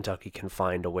I think Kentucky can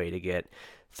find a way to get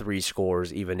 3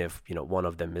 scores, even if, one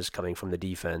of them is coming from the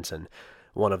defense and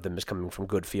one of them is coming from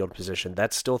good field position.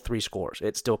 That's still 3 scores.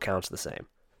 It still counts the same.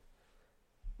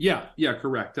 yeah,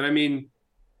 correct. And I mean,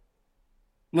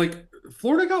 like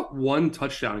Florida got one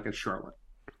touchdown against Charlotte.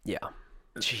 Yeah.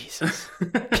 Jesus.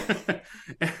 Come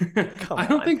I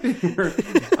don't on. think they were.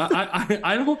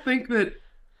 I don't think that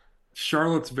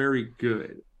Charlotte's very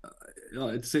good. I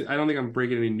don't think I'm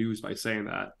breaking any news by saying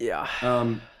that. Yeah.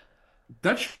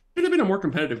 That should have been a more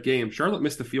competitive game. Charlotte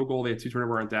missed the field goal. They had 2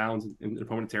 turnover on downs in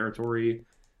opponent territory.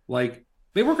 Like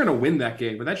they weren't going to win that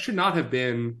game, but that should not have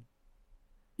been,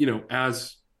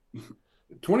 as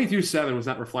 22-7 was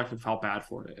not reflective of how bad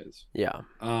Florida is. Yeah.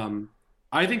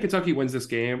 I think Kentucky wins this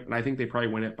game, and I think they probably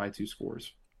win it by 2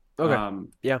 scores. Okay.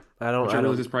 Yeah. Which I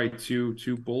realize is probably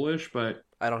too bullish, but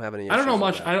I don't have any. I don't know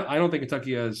issues with much. that. I don't think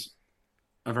Kentucky has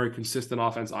a very consistent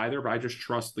offense either, but I just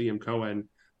trust Liam Cohen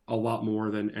a lot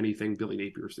more than anything Billy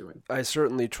Napier's doing. I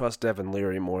certainly trust Devin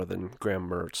Leary more than Graham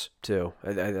Mertz too.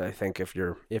 I think if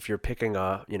you're picking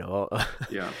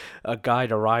Yeah. a guy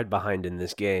to ride behind in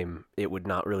this game, it would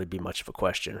not really be much of a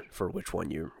question for which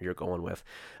one you're going with.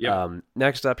 Yeah.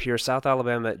 Next up here, South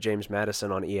Alabama at James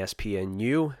Madison on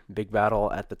ESPNU. Big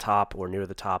battle at the top or near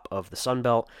the top of the Sun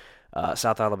Belt.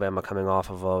 South Alabama coming off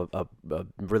of a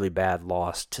really bad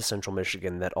loss to Central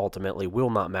Michigan that ultimately will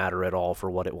not matter at all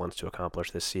for what it wants to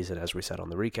accomplish this season, as we said on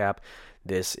the recap.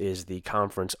 This is the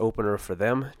conference opener for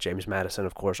them. James Madison,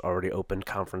 of course, already opened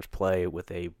conference play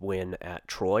with a win at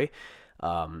Troy.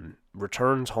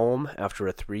 returns home after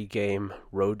a 3-game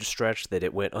road stretch that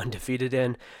it went undefeated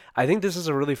in. I think this is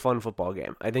a really fun football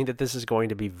game. I think that this is going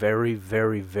to be very,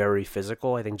 very, very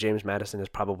physical. I think James Madison is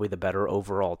probably the better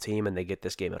overall team, and they get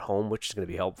this game at home, which is going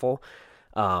to be helpful.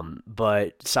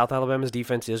 But South Alabama's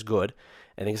defense is good.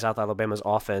 I think South Alabama's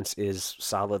offense is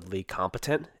solidly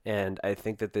competent, and I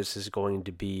think that this is going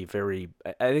to be I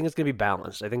think it's going to be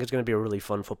balanced. I think it's going to be a really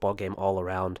fun football game all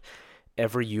around.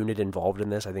 Every unit involved in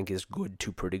this, I think, is good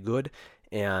to pretty good,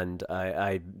 and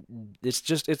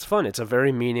it's fun. It's a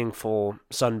very meaningful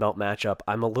Sun Belt matchup.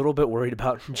 I'm a little bit worried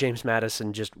about James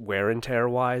Madison just wear and tear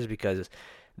wise because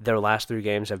their last 3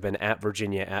 games have been at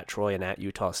Virginia, at Troy, and at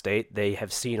Utah State. They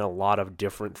have seen a lot of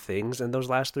different things in those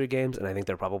last 3 games, and I think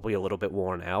they're probably a little bit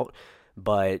worn out.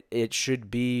 But I think it should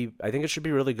be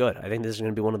really good. I think this is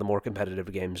going to be one of the more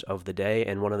competitive games of the day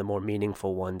and one of the more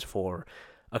meaningful ones for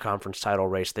a conference title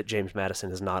race that James Madison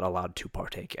is not allowed to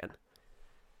partake in.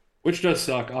 Which does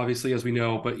suck, obviously, as we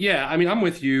know. But yeah, I mean, I'm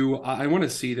with you. I want to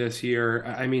see this here.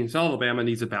 I mean, South Alabama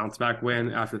needs a bounce back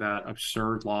win after that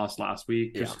absurd loss last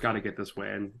week. Just got to get this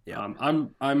win. Yeah.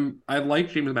 I like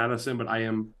James Madison, but I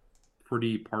am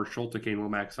pretty partial to Kane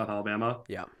Wommack, South Alabama.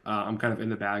 Yeah. I'm kind of in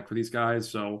the bag for these guys,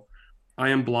 so I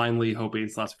am blindly hoping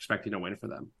 / expecting a win for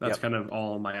them. That's kind of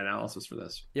all my analysis for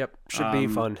this. Yep, should be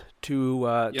fun.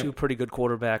 Two pretty good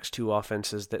quarterbacks, 2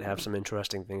 offenses that have some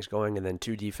interesting things going, and then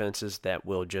 2 defenses that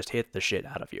will just hit the shit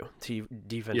out of you.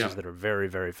 Defenses that are very,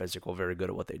 very physical, very good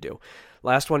at what they do.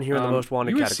 Last one here in the most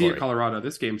wanted category. USC at Colorado.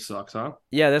 This game sucks, huh?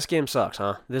 Yeah, this game sucks,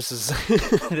 huh? This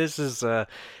is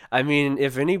I mean,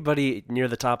 if anybody near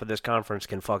the top of this conference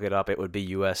can fuck it up, it would be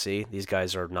USC. These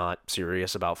guys are not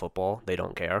serious about football. They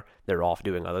don't care. They're off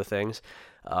doing other things.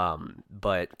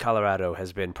 But Colorado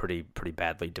has been pretty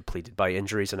badly depleted by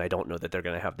injuries, and I don't know that they're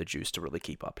going to have the juice to really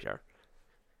keep up here.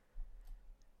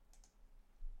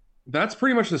 That's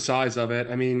pretty much the size of it.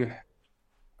 I mean,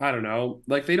 I don't know.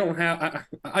 Like, they don't have.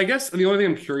 I guess the only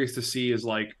thing I'm curious to see is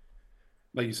like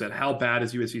you said, how bad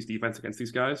is USC's defense against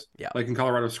these guys? Yeah. Like, can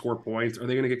Colorado score points? Are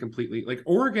they going to get completely like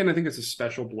Oregon? I think it's a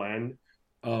special blend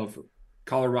of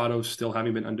Colorado still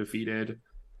having been undefeated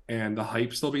and the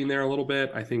hype still being there a little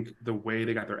bit. I think the way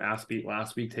they got their ass beat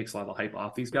last week takes a lot of the hype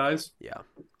off these guys. Yeah.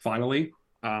 Finally,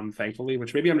 thankfully,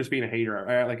 which maybe I'm just being a hater.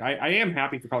 I am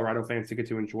happy for Colorado fans to get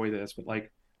to enjoy this, but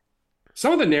like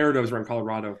some of the narratives around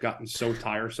Colorado have gotten so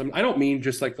tiresome. I don't mean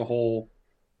just like the whole,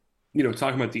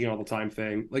 talking about Dean all the time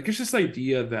thing. Like, it's just the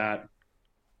idea that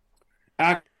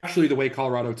actually the way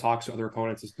Colorado talks to other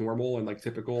opponents is normal and like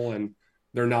typical, and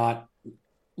they're not.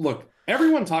 Look,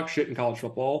 everyone talks shit in college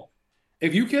football.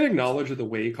 If you can acknowledge that the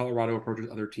way Colorado approaches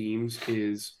other teams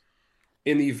is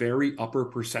in the very upper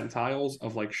percentiles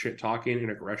of like shit talking and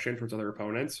aggression towards other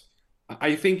opponents,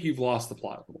 I think you've lost the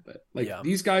plot a little bit. Like,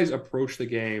 these guys approach the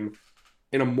game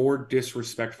in a more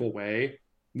disrespectful way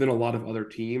than a lot of other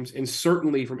teams, and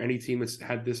certainly from any team that's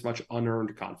had this much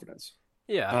unearned confidence.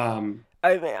 Yeah.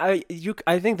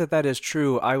 I think that is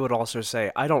true. I would also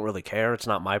say I don't really care. It's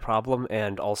not my problem,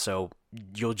 and also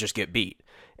you'll just get beat.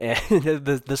 And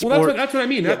the sport. Well, that's what I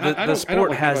mean. The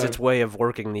sport has its way of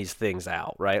working these things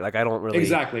out, right? Like, I don't really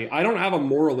exactly. I don't have a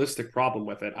moralistic problem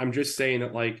with it. I'm just saying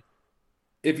that, like,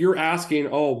 if you're asking,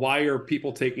 oh, why are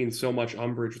people taking so much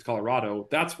umbrage with Colorado?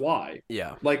 That's why.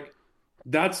 Yeah. Like,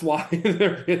 that's why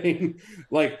they're getting,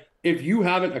 like, if you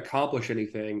haven't accomplished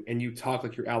anything and you talk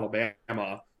like you're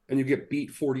Alabama and you get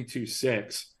beat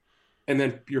 42-6, and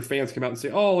then your fans come out and say,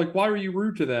 oh, like, why were you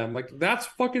rude to them? Like, that's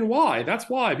fucking why. That's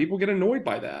why people get annoyed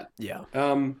by that. Yeah.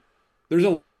 There's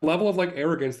a level of like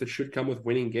arrogance that should come with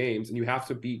winning games, and you have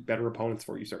to beat better opponents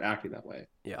before you start acting that way.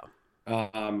 Yeah.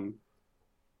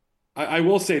 I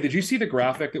will say, did you see the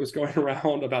graphic that was going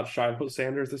around about Shiloh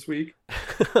Sanders this week?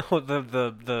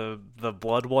 the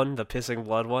blood one, the pissing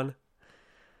blood one?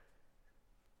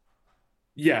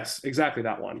 Yes, exactly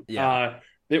that one. Yeah.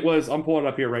 It was, I'm pulling it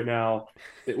up here right now.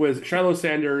 It was Shiloh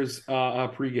Sanders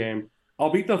pregame.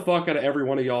 I'll beat the fuck out of every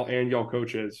one of y'all and y'all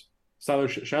coaches.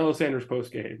 Shiloh Sanders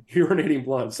postgame. Urinating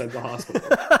blood sent to hospital.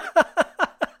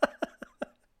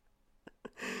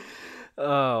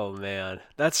 Oh man,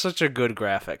 that's such a good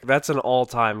graphic. That's an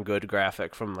all-time good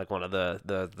graphic from like one of the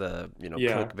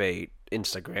clickbait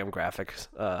Instagram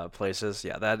graphics places.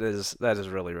 Yeah, that is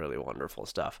really, really wonderful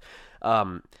stuff.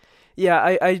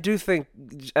 Yeah, I do think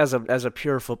as a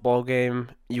pure football game,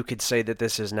 you could say that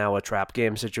this is now a trap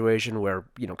game situation where,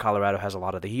 Colorado has a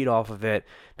lot of the heat off of it.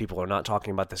 People are not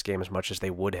talking about this game as much as they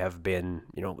would have been,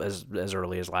 as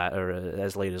early as or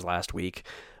as late as last week.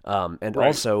 And Right.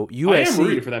 also I am USC.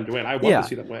 rooting for them to win. I want to Yeah,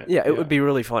 see them win. yeah, it Yeah. would be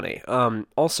really funny.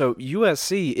 Also,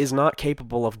 USC is not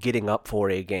capable of getting up for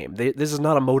a game. This is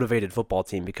not a motivated football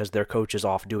team because their coach is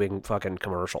off doing fucking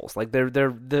commercials. Like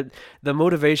the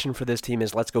motivation for this team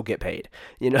is let's go get paid.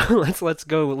 Let's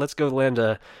go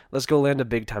land a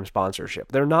big time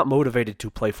sponsorship. They're not motivated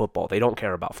to play football. They don't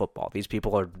care about football. These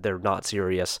people they're not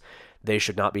serious. They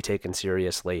should not be taken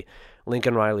seriously.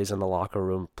 Lincoln Riley's in the locker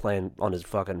room playing on his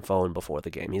fucking phone before the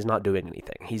game. He's not doing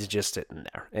anything. He's just sitting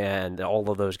there. And all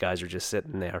of those guys are just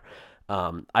sitting there.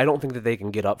 I don't think that they can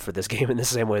get up for this game in the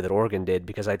same way that Oregon did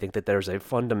because I think that there's a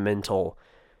fundamentally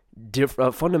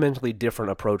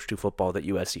different approach to football that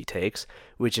USC takes,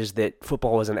 which is that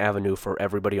football is an avenue for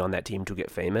everybody on that team to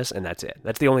get famous, and that's it.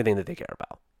 That's the only thing that they care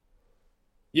about.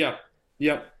 Yeah.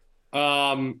 Yep.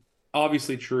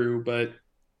 Obviously true, but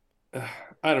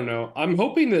I don't know. I'm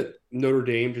hoping that Notre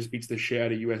Dame just beats the shit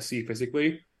out of USC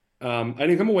physically. I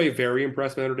didn't come away very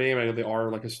impressed by Notre Dame. I know they are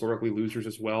like historically losers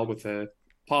as well, with a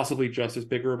possibly just as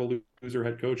bigger of a loser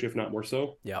head coach, if not more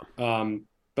so. Yeah.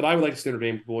 But I would like to see Notre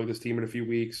Dame bully this team in a few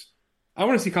weeks. I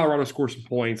want to see Colorado score some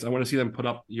points. I want to see them put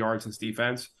up yards in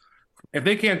defense. If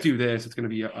they can't do this, it's going to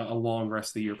be a long rest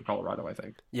of the year for Colorado, I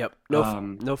think. Yep.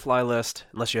 No fly list,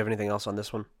 unless you have anything else on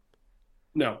this one.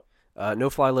 No. No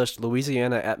fly list.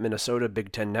 Louisiana at Minnesota,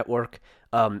 Big Ten Network.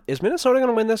 Is Minnesota going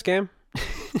to win this game?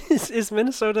 is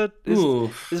Minnesota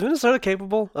is Minnesota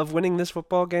capable of winning this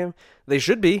football game? They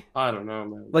should be. I don't know,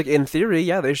 man. Like in theory,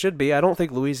 yeah, they should be. I don't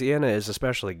think Louisiana is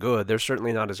especially good. They're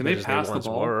certainly not as good as they once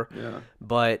were. Yeah.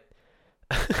 But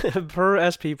per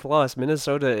SP Plus,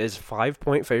 Minnesota is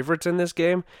 5-point favorites in this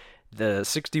game. The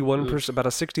 61%, about a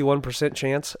 61%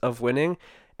 chance of winning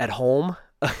at home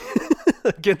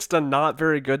against a not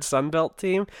very good Sunbelt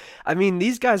team. I mean,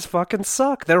 these guys fucking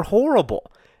suck. They're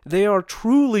horrible. They are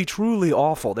truly, truly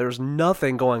awful. There's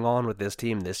nothing going on with this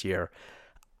team this year.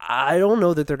 I don't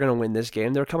know that they're going to win this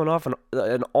game. They're coming off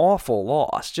an awful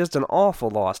loss, just an awful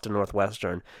loss to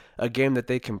Northwestern, a game that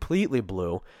they completely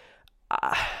blew.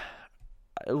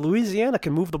 Louisiana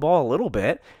can move the ball a little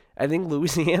bit. I think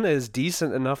Louisiana is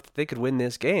decent enough that they could win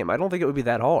this game. I don't think it would be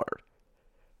that hard.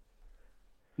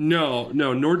 No,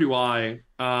 nor do I.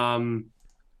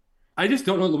 I just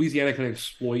don't know Louisiana can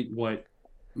exploit what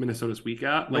Minnesota's weak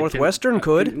at. Like, Northwestern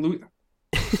could.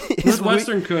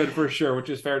 Northwestern could for sure, which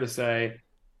is fair to say.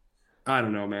 I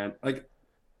don't know, man. Like,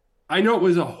 I know it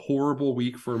was a horrible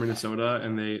week for Minnesota,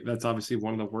 and that's obviously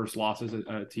one of the worst losses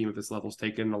a team at this level's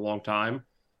taken in a long time.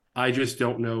 I just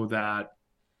don't know that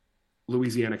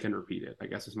Louisiana can repeat it, I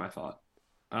guess is my thought.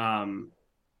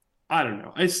 I don't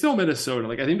know. It's still Minnesota.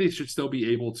 Like, I think they should still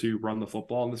be able to run the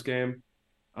football in this game.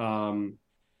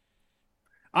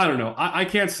 I don't know. I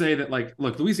can't say that, like,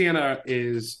 look, Louisiana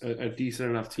is a decent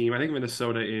enough team. I think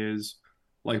Minnesota is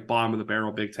like bottom of the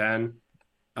barrel Big Ten.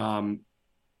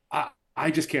 I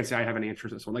just can't say I have any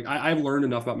interest in this one. Like, I've learned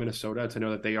enough about Minnesota to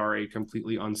know that they are a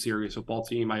completely unserious football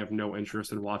team. I have no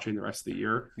interest in watching the rest of the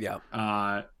year. Yeah.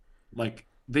 Like,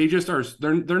 they just are.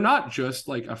 They're not just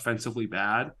like offensively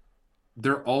bad.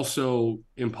 They're also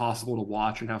impossible to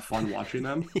watch and have fun watching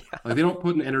them. Yeah. Like, they don't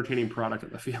put an entertaining product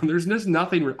on the field. There's just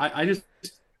nothing.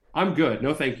 I'm good.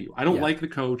 No, thank you. I don't like the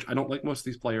coach. I don't like most of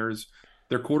these players.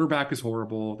 Their quarterback is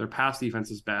horrible. Their pass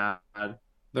defense is bad.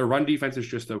 Their run defense is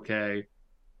just okay.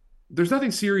 There's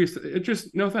nothing serious. It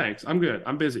just, no thanks. I'm good.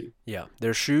 I'm busy. Yeah.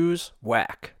 Their shoes,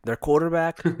 whack. Their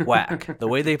quarterback, whack. The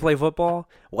way they play football,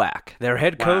 whack. Their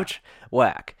head coach,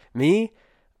 whack. Me,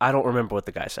 I don't remember what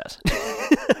the guy says.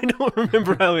 I don't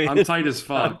remember how he I'm tight as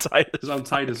fuck. I'm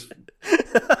tight as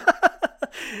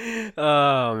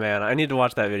Oh, man. I need to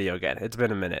watch that video again. It's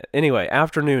been a minute. Anyway,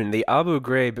 afternoon, the Abu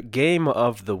Ghraib game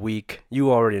of the week.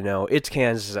 You already know. It's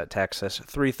Kansas at Texas,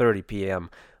 3:30 p.m.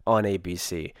 on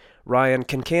ABC. Ryan,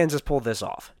 can Kansas pull this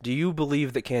off? Do you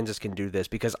believe that Kansas can do this?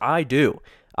 Because I do.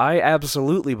 I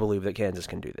absolutely believe that Kansas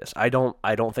can do this. I don't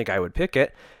think I would pick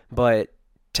it, but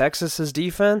Texas's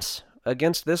defense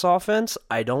against this offense,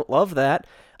 I don't love that.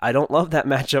 I don't love that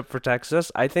matchup for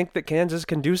Texas. I think that Kansas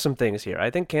can do some things here.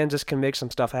 I think Kansas can make some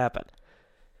stuff happen.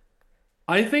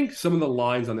 I think some of the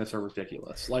lines on this are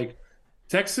ridiculous. Like,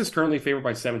 Texas currently favored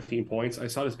by 17 points. I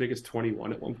saw it as big as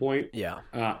 21 at one point. Yeah.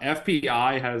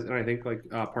 FPI has, and I think like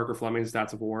Parker Fleming's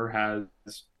Stats of War has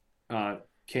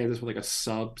Kansas with like a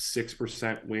sub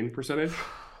 6% win percentage.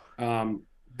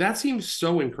 that seems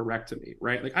so incorrect to me,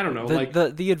 right? Like I don't know, like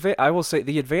I will say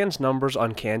the advanced numbers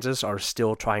on Kansas are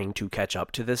still trying to catch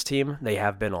up to this team. They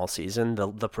have been all season.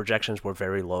 The projections were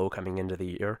very low coming into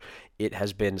the year. It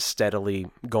has been steadily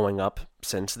going up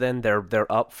since then.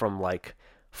 They're up from like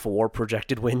 4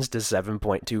 projected wins to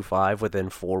 7.25 within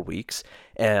 4 weeks,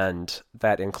 and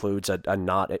that includes a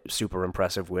not super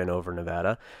impressive win over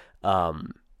Nevada.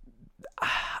 Um,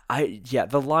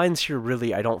 the lines here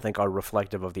really I don't think are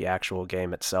reflective of the actual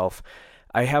game itself.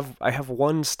 I have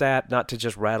one stat, not to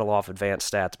just rattle off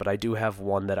advanced stats, but I do have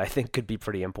one that I think could be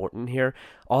pretty important here.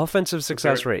 Offensive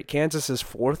success okay, rate. Kansas is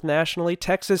 4th nationally.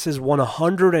 Texas is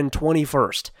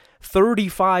 121st.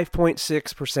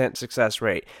 35.6% success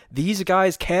rate. These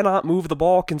guys cannot move the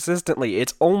ball consistently.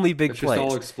 It's only big it's just all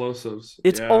plays. explosives.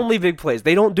 It's Yeah. only big plays.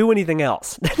 They don't do anything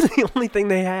else. That's the only thing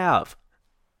they have.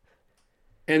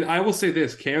 And I will say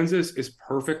this, Kansas is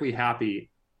perfectly happy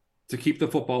to keep the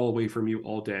football away from you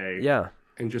all day Yeah.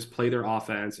 and just play their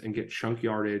offense and get chunk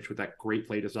yardage with that great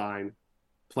play design,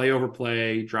 play over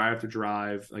play, drive to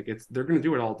drive. Like it's they're going to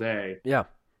do it all day. Yeah.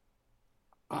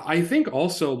 I think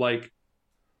also like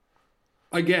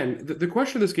again the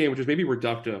question of this game, which is maybe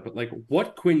reductive, but like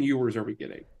what Quinn Ewers are we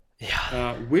getting?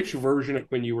 Yeah. Which version of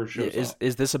Quinn Ewers shows Is up?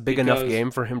 is this a big enough Because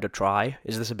game for him to try?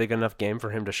 Is this a big enough game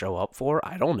for him to show up for?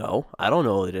 I don't know. I don't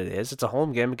know that it is. It's a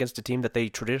home game against a team that they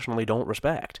traditionally don't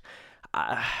respect.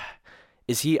 Uh,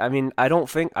 is he? I mean, I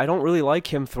don't really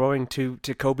like him throwing to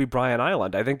Kobe Bryant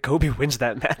Island. I think Kobe wins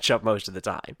that matchup most of the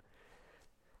time.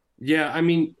 yeah, I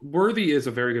mean Worthy is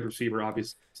a very good receiver,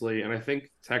 obviously, and I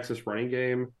think Texas running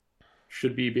game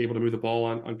should be able to move the ball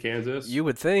on Kansas. You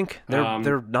would think Um,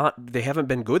 they haven't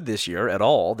been good this year at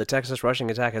all. The Texas rushing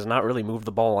attack has not really moved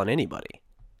the ball on anybody.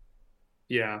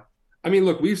 yeah. I mean,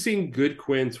 look, we've seen good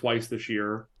Quinn twice this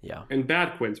year Yeah. and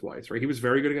bad Quinn twice, right? He was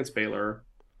very good against Baylor.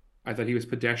 I thought he was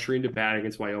pedestrian to bad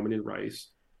against Wyoming and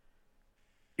Rice.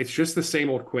 It's just the same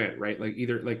old Quinn, right? Like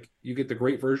either like you get the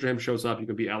great version of him shows up, you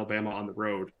can beat Alabama on the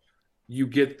road. You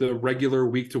get the regular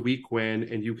week to week Quinn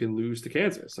and you can lose to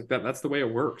Kansas. Like that's the way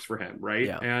it works for him, right?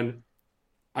 Yeah. And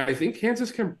I think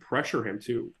Kansas can pressure him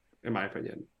too, in my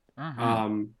opinion.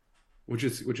 Um, which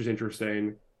is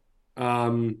interesting.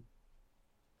 Um,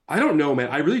 I don't know, man.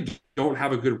 I really don't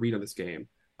have a good read on this game.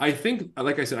 I think,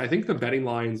 like I said, I think the betting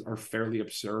lines are fairly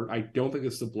absurd. I don't think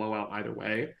this is a blowout either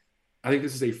way. I think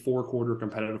this is a four-quarter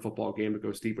competitive football game that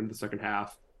goes deep into the second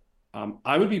half.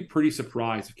 I would be pretty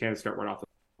surprised if Kansas got run off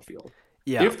the field.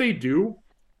 Yeah. If they do,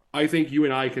 I think you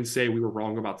and I can say we were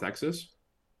wrong about Texas.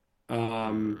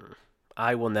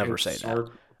 I will never And say that.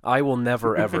 Sark, I will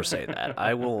never ever say that.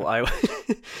 I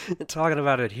talking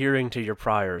about adhering to your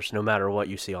priors no matter what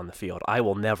you see on the field. I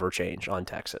will never change on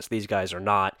Texas. These guys are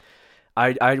not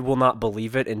I will not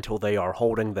believe it until they are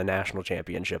holding the national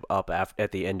championship up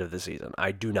at the end of the season.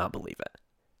 I do not believe it.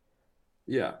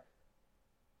 yeah.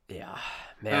 Yeah,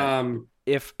 man.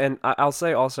 Um, I'll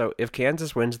say also, if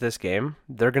Kansas wins this game,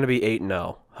 they're going to be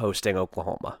 8-0 hosting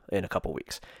Oklahoma in a couple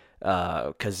weeks.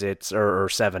 Because it's or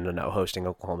 7-0 hosting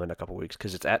Oklahoma in a couple weeks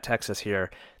because it's at Texas here,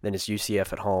 then it's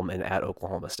UCF at home and at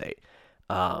Oklahoma State.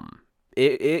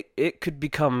 It could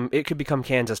become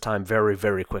Kansas time very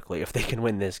very quickly if they can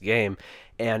win this game,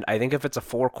 and I think if it's a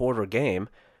 4-quarter game,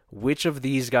 which of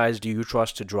these guys do you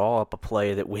trust to draw up a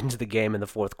play that wins the game in the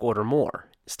fourth quarter more?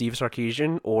 Steve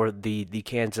Sarkisian or the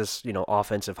Kansas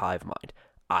offensive hive mind?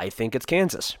 I think it's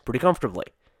Kansas pretty comfortably.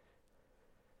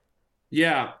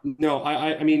 yeah. No,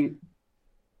 I mean,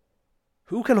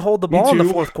 Who can hold the me ball in the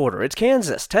too. fourth quarter? It's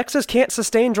Kansas. Texas can't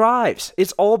sustain drives.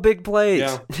 It's all big plays.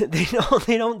 Yeah.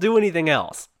 They don't do anything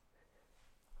else.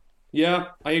 Yeah,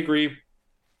 I agree.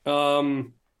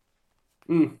 Um,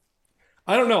 mm,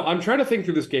 I don't know. I'm trying to think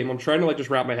through this game. I'm trying to like just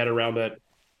wrap my head around it.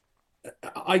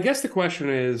 I guess the question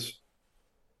is,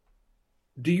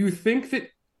 do you think that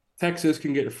Texas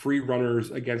can get free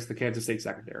runners against the Kansas State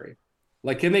secondary?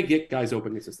 Like, can they get guys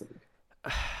open consistently?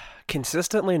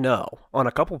 Consistently, no. On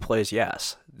a couple plays,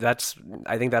 yes.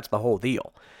 I think that's the whole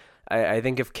deal. I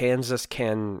think if Kansas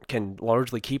can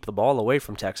largely keep the ball away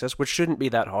from Texas, which shouldn't be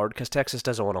that hard because Texas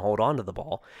doesn't want to hold on to the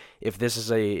ball. If this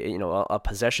is a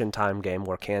possession time game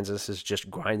where Kansas is just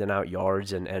grinding out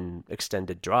yards and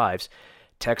extended drives,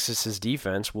 Texas's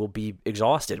defense will be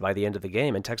exhausted by the end of the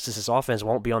game, and Texas's offense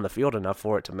won't be on the field enough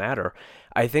for it to matter.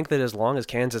 I think that as long as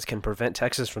Kansas can prevent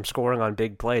Texas from scoring on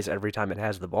big plays every time it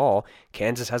has the ball,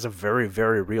 Kansas has a very,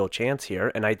 very real chance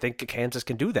here, and I think Kansas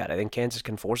can do that. I think Kansas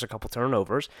can force a couple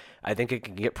turnovers. I think it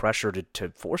can get pressure to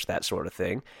force that sort of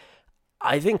thing.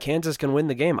 I think Kansas can win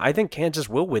the game. I think Kansas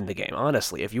will win the game,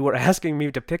 honestly. If you were asking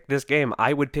me to pick this game,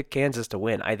 I would pick Kansas to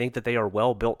win. I think that they are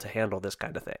well built to handle this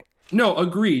kind of thing. No,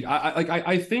 agreed.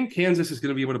 I think Kansas is going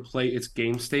to be able to play its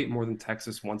game state more than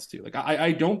Texas wants to.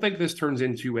 I don't think this turns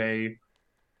into a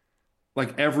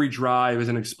like every drive is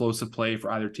an explosive play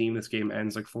for either team. This game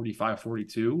ends like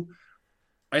 45-42.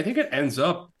 I think it ends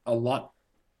up a lot,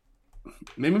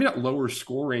 maybe not lower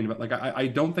scoring, but like I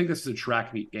don't think this is a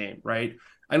track meet game, right?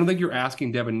 I don't think you're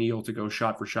asking Devin Neal to go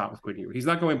shot for shot with Quinn Ewers. He's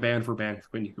not going band for band with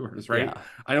Quinn Ewers, right? Yeah.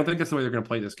 I don't think that's the way they're going to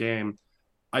play this game.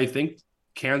 I think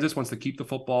Kansas wants to keep the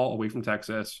football away from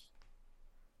Texas,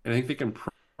 and I think they can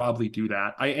probably do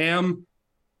that. I am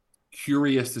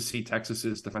curious to see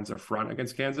Texas's defensive front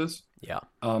against Kansas. Yeah.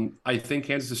 I think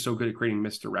Kansas is so good at creating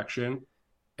misdirection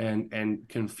and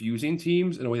confusing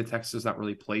teams in a way that Texas has not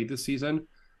really played this season.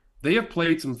 They have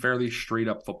played some fairly straight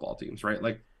up football teams, right?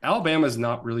 Like Alabama's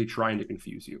not really trying to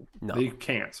confuse you. No. They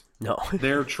can't. No.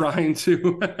 They're trying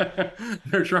to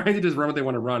they're trying to just run what they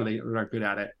want to run, and they're not good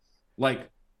at it. Like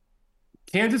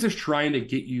Kansas is trying to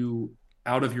get you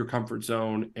out of your comfort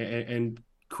zone and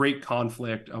create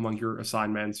conflict among your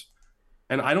assignments.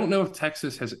 And I don't know if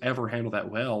Texas has ever handled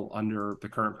that well under the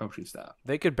current coaching staff.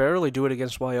 They could barely do it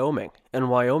against Wyoming, and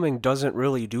Wyoming doesn't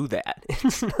really do that.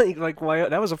 It's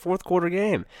that was a fourth quarter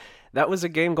game. That was a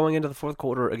game going into the fourth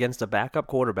quarter against a backup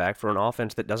quarterback for an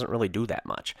offense that doesn't really do that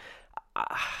much.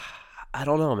 I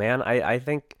don't know, man. I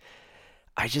think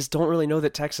I just don't really know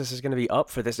that Texas is going to be up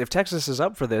for this. If Texas is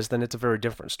up for this, then it's a very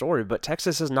different story. But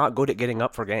Texas is not good at getting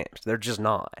up for games. They're just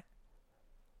not.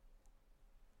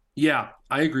 Yeah,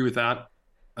 I agree with that.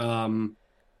 Um,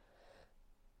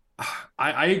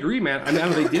 I agree, man. I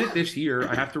mean, they did it this year.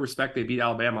 I have to respect they beat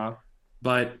Alabama,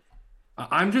 but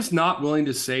I'm just not willing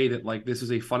to say that like this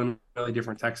is a fundamentally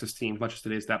different Texas team, much as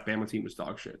today's that Bama team was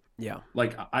dog shit. Yeah.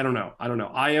 Like I don't know.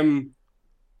 I am.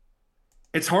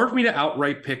 It's hard for me to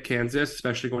outright pick Kansas,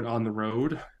 especially going on the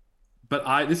road.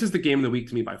 But this is the game of the week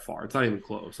to me by far. It's not even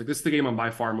close. Like this is the game I'm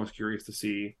by far most curious to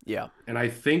see. Yeah. And I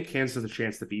think Kansas has a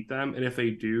chance to beat them. And if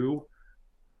they do,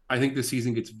 I think the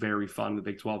season gets very fun, the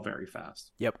Big 12, very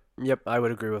fast. Yep. I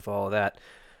would agree with all of that.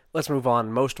 Let's move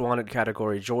on. Most wanted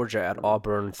category: Georgia at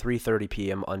Auburn, 3:30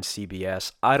 p.m. on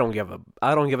CBS. I don't give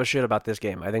a shit about this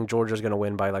game. I think Georgia's going to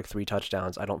win by like 3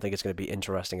 touchdowns. I don't think it's going to be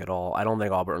interesting at all. I don't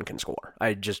think Auburn can score.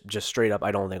 I just straight up,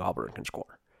 I don't think Auburn can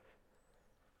score.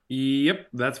 Yep,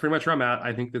 that's pretty much where I'm at.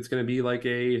 I think that's going to be like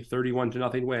a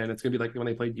 31-0 win. It's going to be like when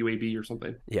they played UAB or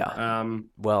something. Yeah.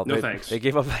 Well, no thanks. They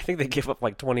gave up. I think they gave up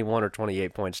like 21 or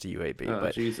 28 points to UAB. Oh,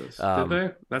 but Jesus, did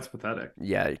they? That's pathetic.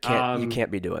 Yeah, you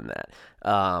can't be doing that.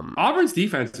 Auburn's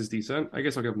defense is decent. I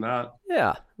guess I'll give them that.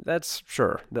 Yeah, that's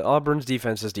sure. The Auburn's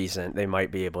defense is decent. They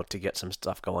might be able to get some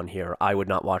stuff going here. I would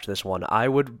not watch this one. I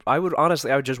would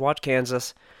honestly, I would just watch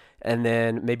Kansas, and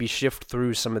then maybe shift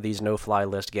through some of these no-fly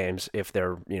list games if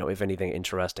they're, if anything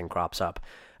interesting crops up.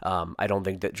 I don't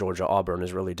think that Georgia Auburn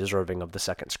is really deserving of the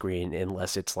second screen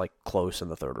unless it's like close in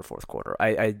the third or fourth quarter.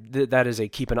 That is a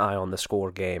keep an eye on the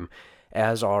score game,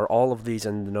 as are all of these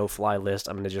in the no-fly list.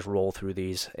 I'm going to just roll through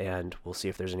these, and we'll see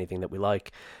if there's anything that we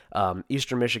like.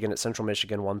 Eastern Michigan at Central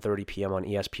Michigan, 1:30 p.m. on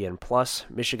ESPN+.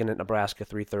 Michigan at Nebraska,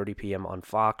 3:30 p.m. on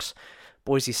Fox.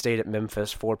 Boise State at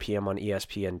Memphis, 4 p.m. on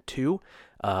ESPN2.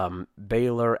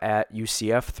 Baylor at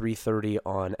UCF, 3:30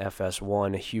 on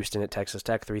FS1. Houston at Texas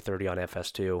Tech, 3:30 on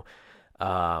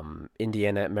FS2.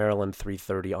 Indiana at Maryland,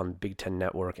 3:30 on Big Ten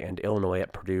Network. And Illinois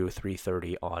at Purdue,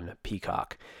 3:30 on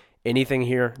Peacock. Anything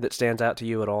here that stands out to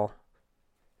you at all?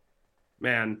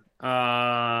 Man, no.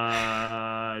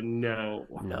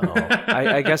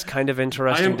 I guess kind of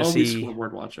interesting to see.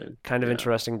 Scoreboard watching. Kind of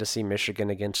interesting to see Michigan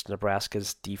against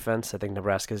Nebraska's defense. I think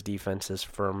Nebraska's defense is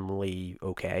firmly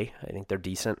okay. I think they're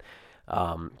decent.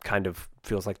 Kind of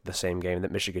feels like the same game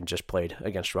that Michigan just played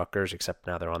against Rutgers, except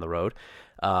now they're on the road.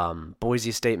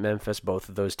 Boise State, Memphis, both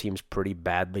of those teams pretty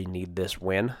badly need this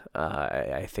win.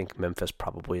 I think Memphis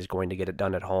probably is going to get it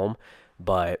done at home.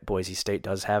 But Boise State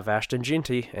does have Ashton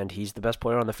Jeanty, and he's the best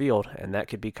player on the field, and that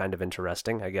could be kind of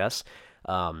interesting, I guess.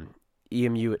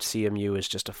 EMU at CMU is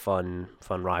just a fun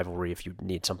rivalry if you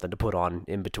need something to put on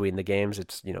in between the games.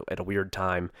 It's, at a weird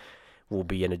time. We'll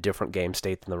be in a different game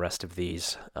state than the rest of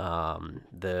these.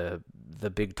 The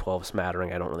Big 12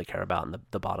 smattering I don't really care about, and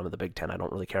the bottom of the Big 10 I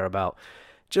don't really care about.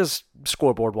 Just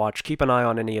scoreboard watch. Keep an eye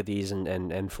on any of these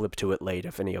and flip to it late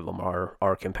if any of them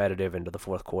are competitive into the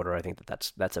fourth quarter. I think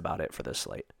that's about it for this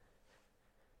slate.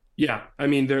 Yeah, I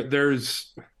mean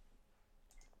there's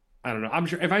I don't know. I'm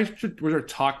sure if I were to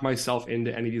talk myself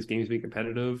into any of these games being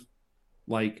competitive,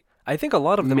 like I think a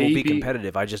lot of them will be maybe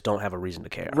competitive. I just don't have a reason to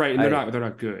care. right, and I they're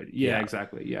not good. Yeah, yeah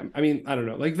exactly. Yeah, I mean, I don't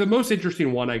know. Like the most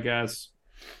interesting one, I guess,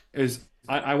 is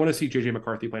I want to see JJ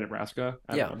McCarthy play Nebraska.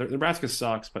 I yeah don't know. Nebraska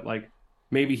sucks, but like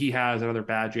maybe he has another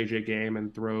bad JJ game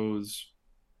and throws,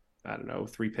 I don't know,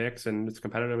 3 picks and it's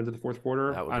competitive into the fourth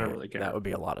quarter. I don't really that care. would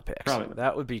be a lot of picks. Probably not.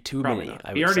 That would be too Probably many, not.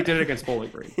 I He would already say. did it against Bowling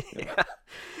Green. Yeah.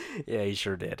 Yeah, he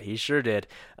sure did. He sure did.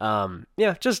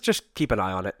 Yeah, just keep an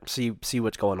eye on it. See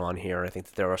what's going on here. I think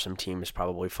that there are some teams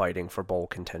probably fighting for bowl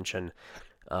contention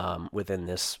within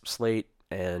this slate,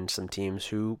 and some teams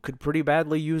who could pretty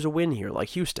badly use a win here, like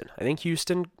Houston. I think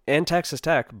Houston and Texas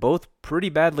Tech both pretty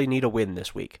badly need a win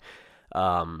this week.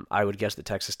 I would guess that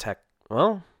Texas Tech.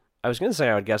 Well, I was going to say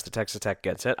I would guess that Texas Tech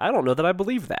gets it. I don't know that I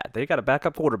believe that. They got a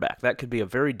backup quarterback. That could be a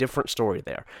very different story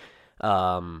there.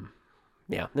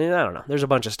 Yeah, I don't know. There's a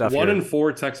bunch of stuff One here. and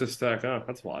four Texas Tech. Oh,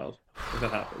 that's wild. If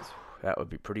that happens. That would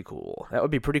be pretty cool. That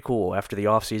would be pretty cool after the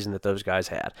offseason that those guys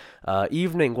had.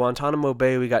 Evening, Guantanamo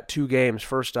Bay, we got 2 games.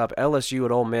 First up, LSU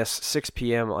at Ole Miss, 6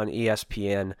 p.m. on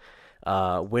ESPN.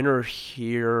 Winner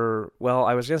here, well,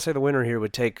 I was going to say the winner here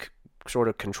would take sort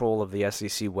of control of the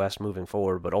SEC West moving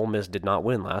forward, but Ole Miss did not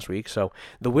win last week, so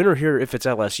the winner here, if it's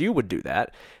LSU, would do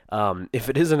that. If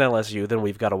it isn't LSU, then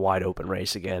we've got a wide open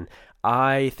race again.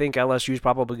 I think LSU is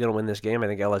probably going to win this game. I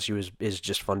think LSU is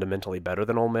just fundamentally better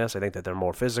than Ole Miss. I think that they're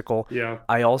more physical. Yeah.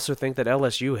 I also think that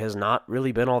LSU has not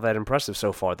really been all that impressive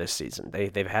so far this season.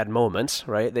 They've had moments,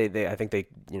 right? I think they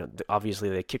obviously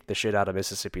they kicked the shit out of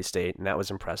Mississippi State, and that was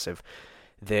impressive.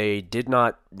 They did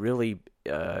not really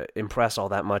impress all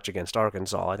that much against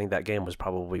Arkansas. I think that game was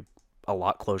probably a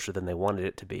lot closer than they wanted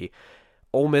it to be.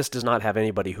 Ole Miss does not have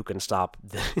anybody who can stop,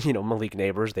 Malik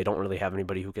Neighbors. They don't really have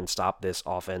anybody who can stop this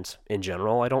offense in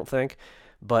general, I don't think.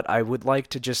 But I would like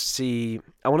to just see,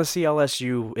 I want to see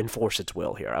LSU enforce its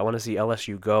will here. I want to see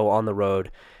LSU go on the road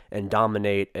and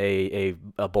dominate a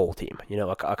bowl team,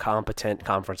 a competent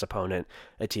conference opponent,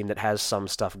 a team that has some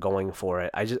stuff going for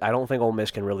it. I don't think Ole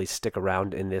Miss can really stick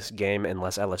around in this game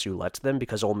unless LSU lets them,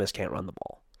 because Ole Miss can't run the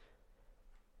ball.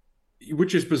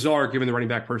 Which is bizarre given the running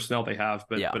back personnel they have,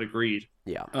 but Yeah. but agreed.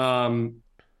 Yeah.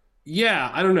 Yeah,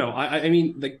 I don't know. I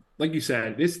mean, like you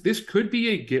said, this could be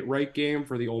a get right game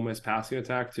for the Ole Miss passing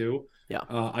attack too. Yeah.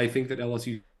 I think that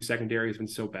LSU secondary has been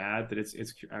so bad that it's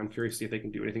I'm curious to see if they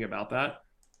can do anything about that.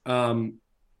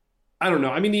 I don't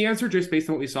know. I mean, the answer, just based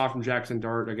on what we saw from Jackson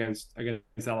Dart against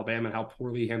Alabama and how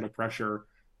poorly he handled pressure,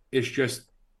 is just,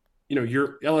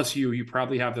 you're LSU. You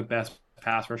probably have the best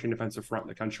pass rushing defensive front in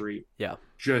the country. Yeah.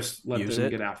 Just let Use them it.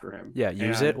 get after him. Yeah,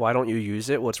 use it. Why don't you use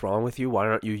it? What's wrong with you? Why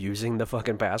aren't you using the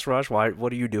fucking pass rush?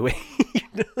 What are you doing?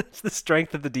 It's the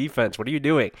strength of the defense. What are you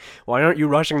doing? Why aren't you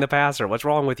rushing the passer? What's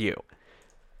wrong with you?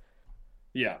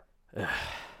 Yeah.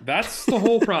 That's the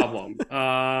whole problem.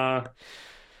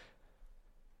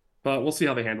 But we'll see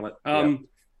how they handle it.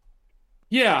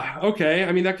 Yeah, okay.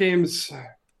 I mean, that game's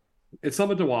it's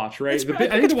something to watch, right? I I think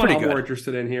think it's the one pretty I'm good. more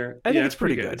interested in here. I think Yeah, it's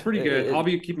pretty good. It's pretty good. I'll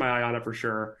keep my eye on it for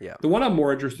sure. Yeah. The one I'm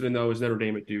more interested in though is Notre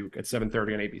Dame at Duke at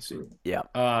 7:30 on ABC. Yeah.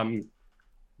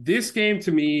 This game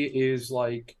to me is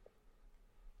like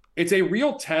it's a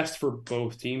real test for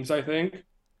both teams, I think.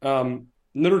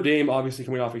 Notre Dame obviously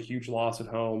coming off a huge loss at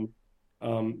home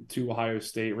to Ohio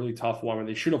State, really tough one, and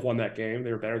they should have won that game.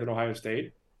 They were better than Ohio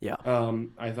State. Yeah.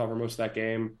 I thought for most of that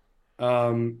game.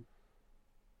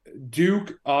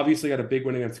 Duke obviously got a big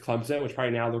win against Clemson, which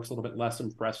probably now looks a little bit less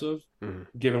impressive,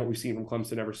 given what we've seen from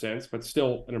Clemson ever since, but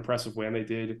still an impressive win. They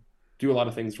did do a lot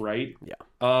of things right.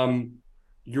 Yeah.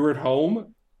 You're at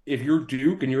home. If you're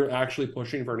Duke and you're actually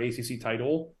pushing for an ACC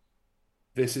title,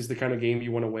 this is the kind of game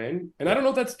you want to win. And I don't know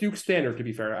if that's Duke's standard, to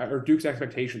be fair, or Duke's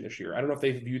expectation this year. I don't know if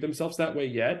they view themselves that way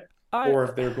yet, or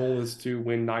if their goal is to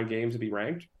win 9 games and be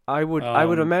ranked. I would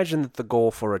imagine that the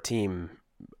goal for a team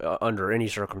under any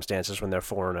circumstances when they're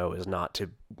 4-0 is not to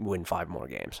win 5 more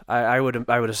games. I would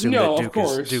assume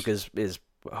that Duke is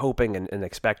hoping and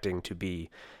expecting to be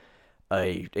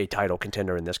a title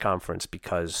contender in this conference,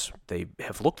 because they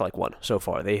have looked like one so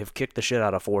far. They have kicked the shit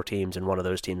out of 4 teams, and one of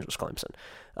those teams was Clemson.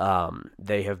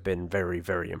 They have been very,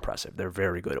 very impressive. They're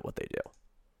very good at what they do.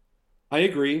 I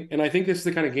agree, and I think this is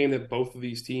the kind of game that both of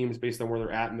these teams, based on where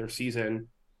they're at in their season,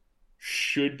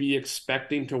 should be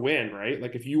expecting to win, right?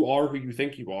 Like if you are who you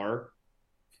think you are,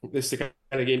 this is the kind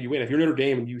of game you win. If you're Notre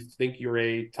Dame and you think you're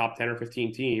a top 10 or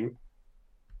 15 team,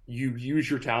 you use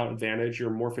your talent advantage. You're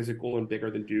more physical and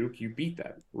bigger than Duke. You beat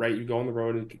them, right? You go on the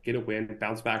road and get a win,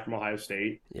 bounce back from Ohio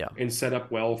State, and set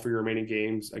up well for your remaining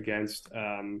games against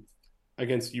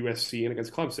USC and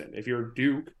against Clemson. If you're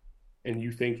Duke and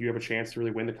you think you have a chance to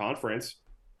really win the conference,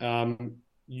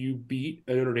 you beat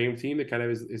a Notre Dame team that kind of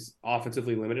is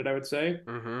offensively limited, I would say,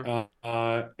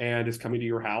 Mm-hmm. and is coming to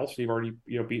your house. You've already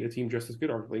beaten a team just as good,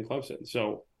 arguably in Clemson.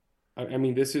 So, I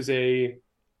mean, this is a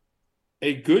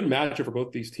good matchup for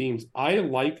both these teams. I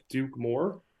like Duke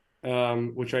more,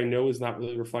 which I know is not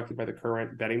really reflected by the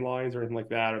current betting lines or anything like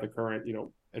that, or the current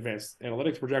advanced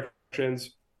analytics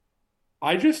projections.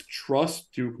 I just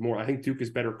trust Duke more. I think Duke is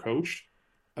better coached.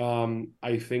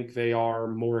 I think they are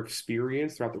more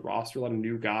experienced throughout the roster. A lot of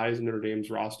new guys in Notre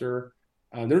Dame's roster.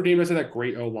 Notre Dame doesn't have that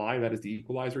great O line. That is the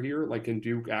equalizer here. Like, can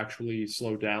Duke actually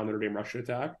slow down Notre Dame rushing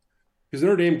attack? Because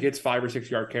Notre Dame gets 5 or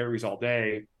 6 yard carries all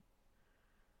day.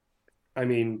 I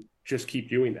mean, just keep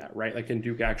doing that, right? Like, can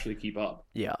Duke actually keep up?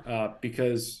 Yeah.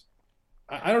 Because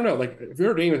I don't know. Like,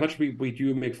 Notre Dame, as much as we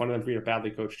do make fun of them for being a badly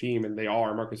coached team, and they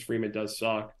are, Marcus Freeman does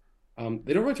suck.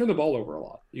 They don't really turn the ball over a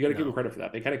lot. You got to give them credit for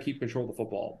that. They kind of keep control of the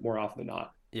football more often than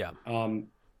not. Yeah.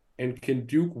 And can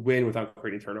Duke win without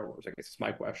creating turnovers? I guess is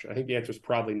my question. I think the answer is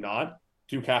probably not.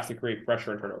 Duke has to create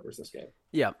pressure and turnovers this game.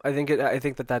 Yeah, I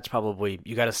think that's probably,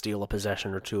 you got to steal a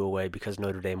possession or two away because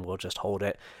Notre Dame will just hold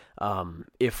it.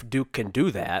 If Duke can do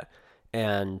that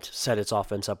and set its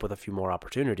offense up with a few more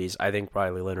opportunities, I think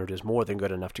Riley Leonard is more than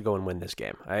good enough to go and win this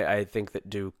game. I think that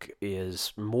Duke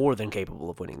is more than capable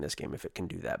of winning this game if it can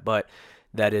do that. But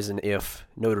that is an if.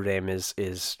 Notre Dame is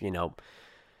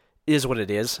what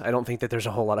it is. I don't think that there's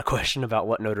a whole lot of question about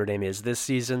what Notre Dame is this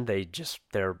season.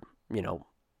 They're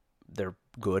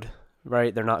good,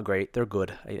 right? They're not great. They're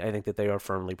good. I think that they are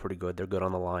firmly pretty good. They're good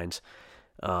on the lines,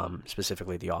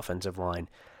 specifically the offensive line.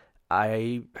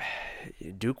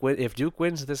 If Duke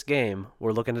wins this game,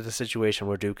 we're looking at a situation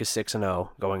where Duke is 6-0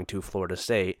 going to Florida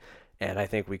State, and I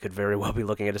think we could very well be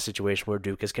looking at a situation where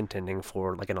Duke is contending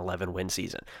for like an 11-win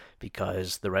season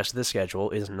because the rest of the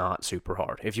schedule is not super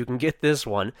hard. If you can get this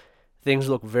one, things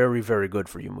look very, very good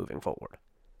for you moving forward.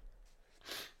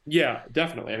 Yeah,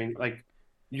 definitely. I mean, like,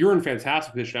 you're in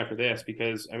fantastic position after this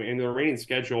because, I mean, in the remaining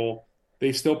schedule,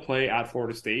 they still play at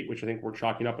Florida State, which I think we're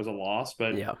chalking up as a loss.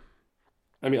 But yeah,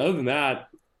 I mean, other than that,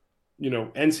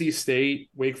 NC State,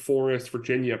 Wake Forest,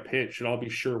 Virginia, Pitt should all be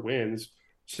sure wins.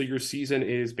 So your season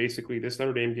is basically this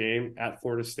Notre Dame game at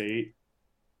Florida State,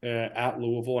 at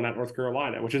Louisville, and at North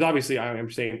Carolina, which is obviously,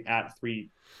 I'm saying, at three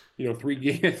road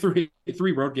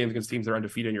games against teams that are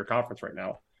undefeated in your conference right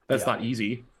now. That's not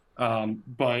easy.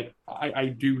 But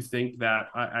I do think that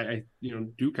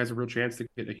Duke has a real chance to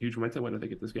get a huge momentum when they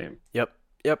get this game.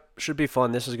 Yep, should be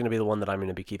fun. This is going to be the one that I'm going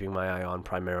to be keeping my eye on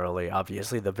primarily.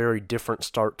 Obviously, the very different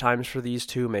start times for these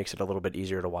two makes it a little bit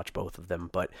easier to watch both of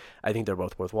them, but I think they're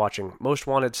both worth watching. Most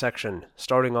wanted section,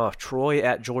 starting off, Troy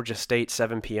at Georgia State,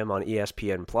 7 p.m. on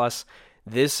ESPN+.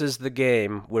 This is the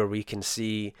game where we can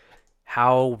see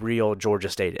how real Georgia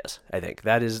State is. I think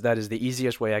that is the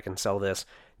easiest way I can sell this.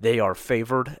 They are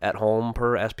favored at home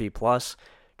per SP+.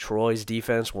 Troy's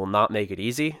defense will not make it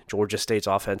easy. Georgia State's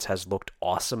offense has looked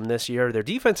awesome this year. Their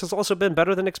defense has also been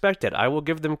better than expected. I will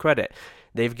give them credit.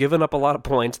 They've given up a lot of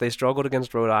points. They struggled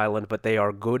against Rhode Island, but they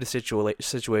are good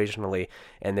situationally,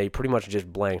 and they pretty much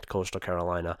just blanked Coastal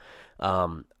Carolina.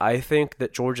 I think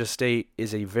that Georgia State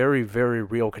is a very, very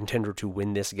real contender to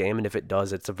win this game, and if it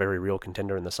does, it's a very real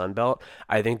contender in the Sun Belt.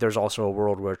 I think there's also a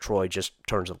world where Troy just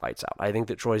turns the lights out. I think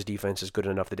that Troy's defense is good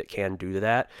enough that it can do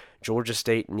that. Georgia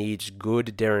State needs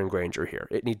good Darren Granger here.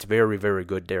 It needs very, very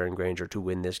good Darren Granger to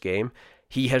win this game.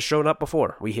 He has shown up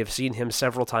before. We have seen him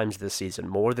several times this season,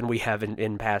 more than we have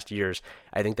in past years.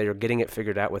 I think they are getting it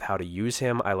figured out with how to use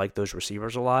him. I like those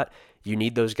receivers a lot. You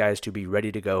need those guys to be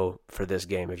ready to go for this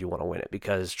game if you want to win it,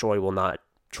 because Troy will not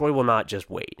just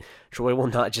wait. Troy will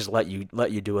not just let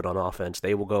you do it on offense.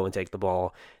 They will go and take the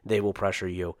ball. They will pressure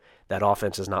you. That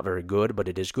offense is not very good, but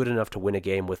it is good enough to win a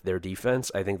game with their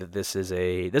defense. I think that this is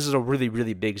a really,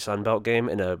 really big Sun Belt game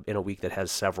in a week that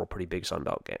has several pretty big Sun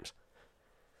Belt games.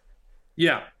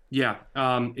 Yeah.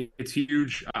 It's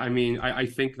huge. I mean, I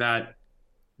think that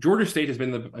Georgia State has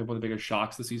been one of the biggest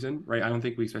shocks this season, right? I don't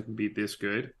think we expect them to be this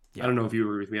good. Yeah. I don't know if you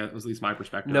agree with me. That was at least my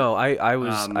perspective. No, I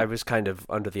was kind of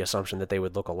under the assumption that they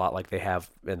would look a lot like they have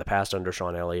in the past under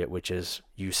Sean Elliott, which is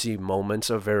you see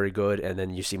moments of very good and then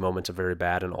you see moments of very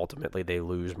bad, and ultimately they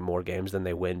lose more games than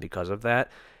they win because of that.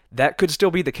 That could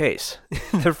still be the case.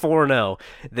 They're 4-0.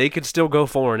 They could still go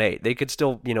 4-8. They could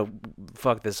still,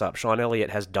 fuck this up. Sean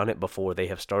Elliott has done it before. They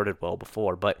have started well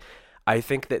before, but I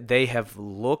think that they have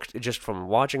looked, just from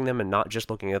watching them and not just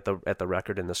looking at the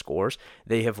record and the scores,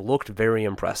 they have looked very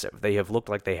impressive. They have looked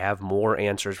like they have more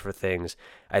answers for things.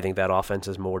 I think that offense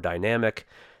is more dynamic.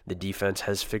 The defense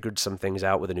has figured some things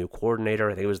out with a new coordinator.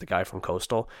 I think it was the guy from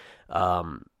Coastal.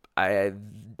 I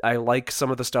I like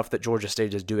some of the stuff that Georgia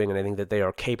State is doing, and I think that they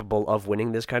are capable of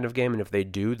winning this kind of game. And if they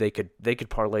do, they could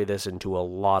parlay this into a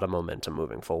lot of momentum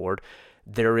moving forward.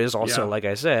 There is also, Yeah. like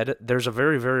I said, there's a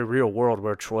very, very real world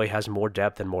where Troy has more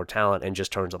depth and more talent and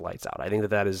just turns the lights out. I think that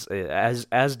that is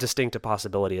as distinct a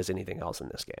possibility as anything else in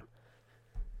this game.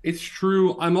 It's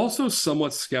true. I'm also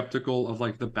somewhat skeptical of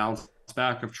like the bounce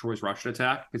back of Troy's rushing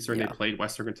attack, considering they Yeah, played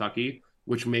Western Kentucky,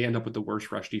 which may end up with the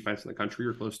worst rush defense in the country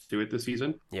or close to it this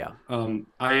season. yeah.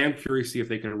 I am curious to see if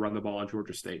they can run the ball on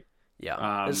Georgia State.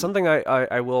 Yeah. It's Um, something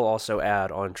I will also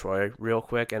add on Troy real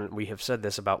quick, and we have said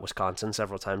this about Wisconsin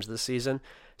several times this season.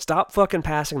 Stop fucking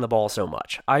passing the ball so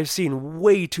much. I've seen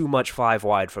way too much five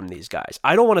wide from these guys.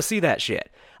 I don't want to see that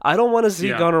shit. I don't want to see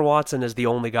yeah, Gunnar Watson as the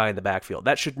only guy in the backfield.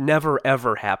 That should never,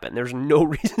 ever happen. There's no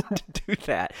reason to do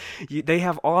that. They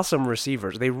have awesome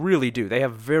receivers. They really do. They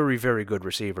have very, very good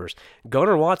receivers.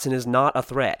 Gunnar Watson is not a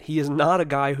threat. He is not a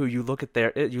guy who you look at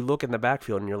you look in the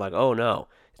backfield and you're like, oh no.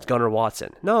 It's Gunnar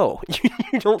Watson. No,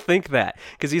 you don't think that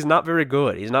because he's not very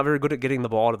good. He's not very good at getting the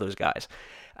ball to those guys.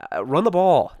 Run the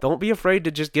ball. Don't be afraid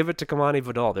to just give it to Kamani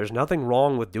Vidal. There's nothing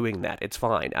wrong with doing that. It's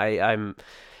fine.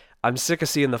 I'm sick of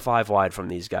seeing the five wide from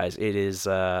these guys. It is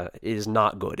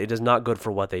not good. It is not good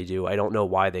for what they do. I don't know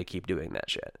why they keep doing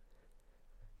that shit.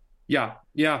 yeah.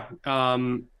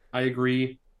 I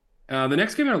agree. The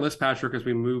next game on our list, Patrick, as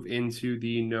we move into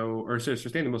the staying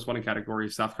in the most wanted category,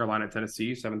 is South Carolina,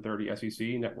 Tennessee, 7:30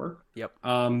 SEC network. Yep.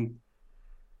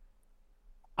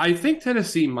 I think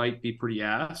Tennessee might be pretty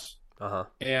ass. Uh-huh.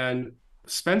 And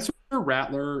Spencer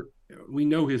Rattler, we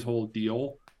know his whole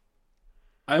deal.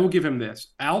 I will give him this.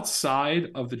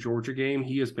 Outside of the Georgia game,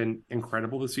 he has been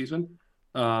incredible this season.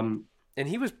 And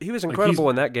he was incredible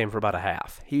in that game for about a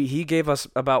half. He gave us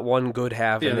about one good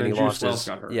half, and then he Juice lost Wells his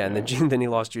got hurt. and then he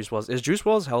lost Juice Wells. Is Juice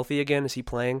Wells healthy again? Is he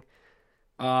playing?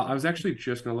 I was actually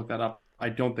just going to look that up. I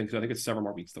don't think so. I think it's several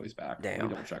more weeks till he's back. Damn. Let me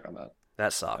double check on that.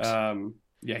 That sucks.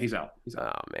 Yeah, he's out. He's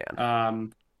out. Oh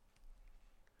man.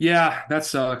 Yeah, that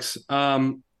sucks.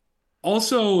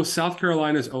 Also, South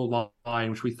Carolina's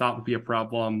O-line, which we thought would be a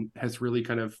problem, has really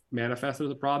kind of manifested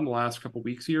as a problem the last couple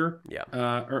weeks here. Yeah.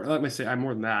 Or let me say, I'm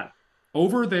more than that.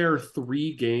 Over their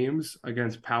 3 games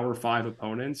against Power 5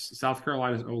 opponents, South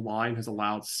Carolina's O-line has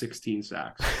allowed 16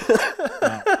 sacks.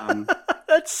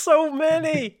 That's so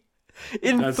many.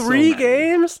 In That's so 3 many.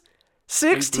 games? In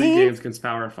 3 16? games against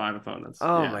Power 5 opponents.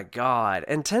 Oh Yeah. my god.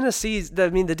 And Tennessee's the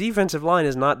defensive line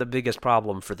is not the biggest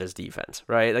problem for this defense,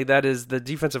 right? Like that is the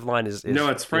defensive line is No,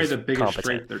 it's probably is the biggest competent.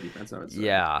 strength of their defense, I would say.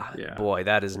 Yeah. Boy,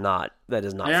 that is not I actually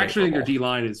think their favorable.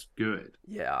 D-line is good.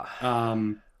 Yeah.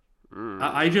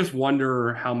 I just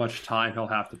wonder how much time he'll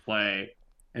have to play.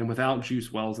 And without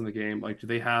Juice Wells in the game, like,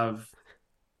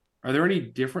 are there any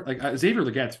different, like, Xavier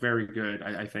Leggette's very good,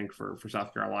 I think, for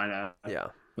South Carolina. Yeah.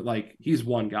 But, like, he's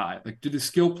one guy. Like, do the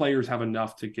skill players have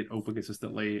enough to get open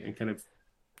consistently and kind of,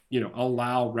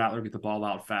 allow Rattler to get the ball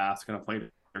out fast, kind of play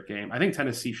their game? I think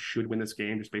Tennessee should win this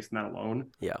game just based on that alone.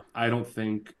 Yeah. I don't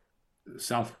think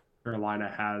South Carolina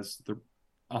has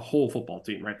a whole football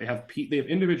team, right? They have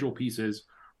individual pieces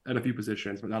at a few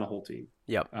positions, but not a whole team.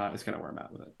 Yep. Is kind of where I'm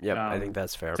at with it. Yep. I think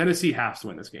that's fair. Tennessee has to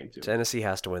win this game too. Tennessee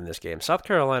has to win this game. South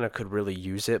Carolina could really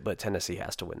use it, but Tennessee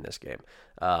has to win this game.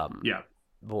 Yeah.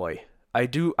 Boy, I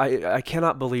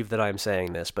cannot believe that I'm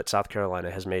saying this, but South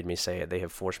Carolina has made me say it. They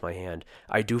have forced my hand.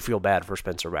 I do feel bad for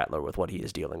Spencer Rattler with what he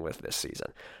is dealing with this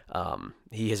season.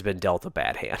 He has been dealt a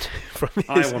bad hand from his,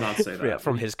 I will not say that. Yeah,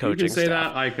 from his coaching You can say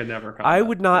staff. that. I could never. I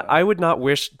would not. I would not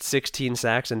wish 16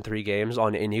 sacks in 3 games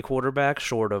on any quarterback,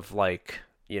 short of like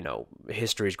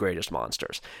history's greatest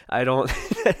monsters. I don't.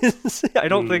 I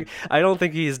don't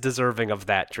think he is deserving of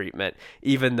that treatment.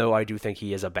 Even though I do think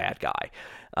he is a bad guy.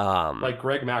 Like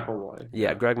Greg McElroy.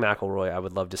 Yeah, Greg McElroy. I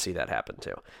would love to see that happen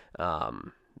too.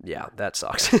 Yeah, that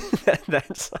sucks.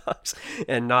 that sucks.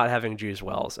 And not having Juice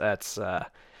Wells, that's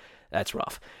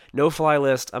rough. No fly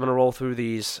list. I'm gonna roll through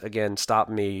these again. Stop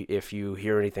me if you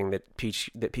hear anything that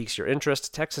piques your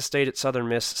interest. Texas State at Southern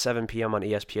Miss, 7 p.m. on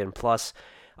ESPN Plus.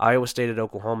 Iowa State at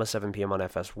Oklahoma, 7 p.m. on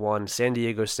FS1. San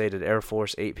Diego State at Air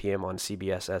Force, 8 p.m. on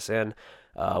CBS-SN.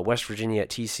 West Virginia at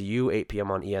TCU, 8 p.m.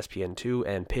 on ESPN2.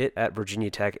 And Pitt at Virginia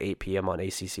Tech, 8 p.m. on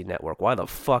ACC Network. Why the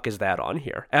fuck is that on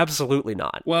here? Absolutely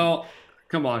not. Well,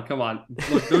 come on.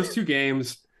 Look, those 2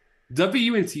 games,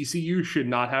 WU and TCU should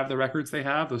not have the records they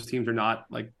have. Those teams are not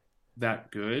like that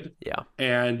good. Yeah.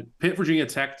 And Pitt Virginia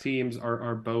Tech teams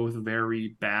are both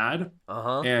very bad.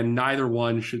 And neither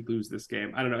one should lose this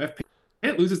game. I don't know if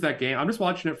Pitt loses that game. I'm just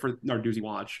watching it for Narduzzi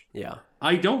watch. Yeah.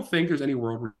 I don't think there's any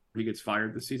world where he gets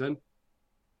fired this season.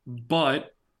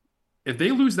 But if they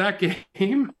lose that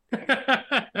game,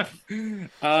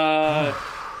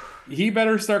 he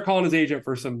better start calling his agent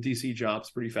for some DC jobs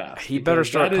pretty fast He better because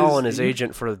start that calling is his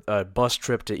agent for a bus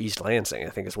trip to East Lansing. I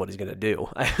think is what he's going to do.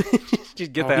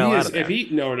 Just get oh the hell he out is of if there. he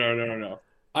no.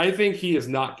 I think he is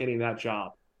not getting that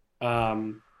job.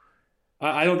 Um,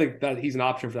 I don't think that he's an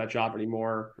option for that job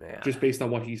anymore, Yeah. just based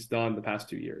on what he's done the past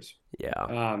 2 years. Yeah.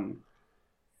 Um,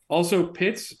 Also,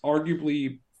 Pitt's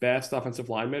arguably best offensive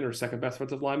lineman or second best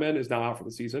offensive lineman is now out for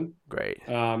the season. Great.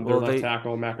 Their Well, left they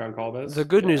tackle, Mac the Goncalves.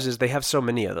 good Yeah. news is they have so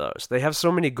many of those. They have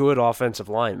so many good offensive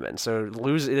linemen. So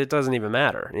lose it doesn't even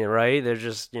matter, right? They're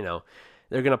just, they're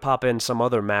going to pop in some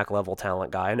other Mac level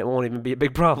talent guy and it won't even be a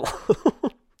big problem.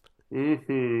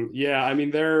 Yeah, I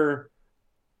mean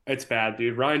it's bad,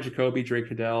 dude. Ryan Jacoby, Jake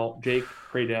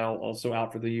Cradell also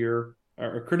out for the year.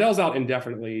 Or Cradell's out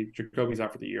indefinitely. Jacoby's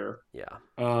out for the year. Yeah.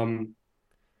 Um,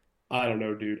 I don't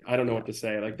know, dude. I don't know Yeah. what to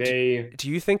say. Like Do, they, do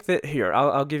you think that here,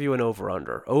 I'll give you an over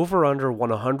under. Over under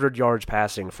 100 yards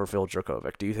passing for Phil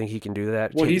Dracovic. Do you think he can do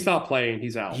that? well, he's not playing.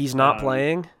 He's out. He's not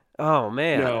playing? Oh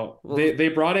man. No, Well, they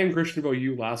brought in Christian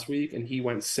Beaulieu last week, and he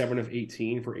went 7 of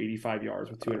 18 for 85 yards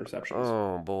with 2 interceptions.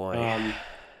 oh boy. Um,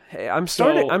 Hey, I'm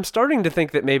so starting to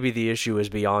think that maybe the issue is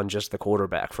beyond just the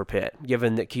quarterback for Pitt,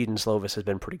 given that Keaton Slovis has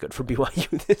been pretty good for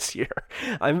BYU this year.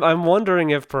 I'm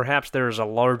wondering if perhaps there's a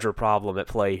larger problem at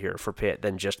play here for Pitt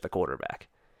than just the quarterback.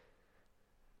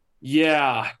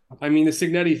 yeah, I mean the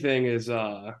Signetti thing is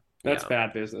that's Yeah,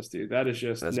 bad business, dude. That is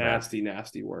just that's bad.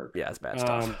 nasty work. Yeah, it's bad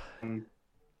stuff. Um,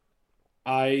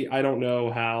 I don't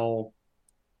know how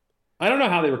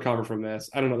they recover from this.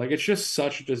 I don't know. Like it's just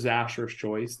such a disastrous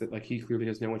choice that like he clearly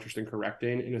has no interest in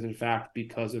correcting, and is in fact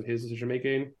because of his decision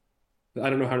making. I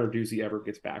don't know how Narduzzi ever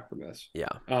gets back from this. Yeah.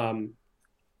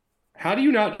 How do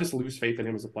you not just lose faith in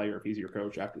him as a player if he's your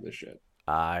coach after this shit?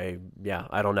 I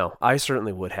don't know. I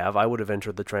certainly would have. I would have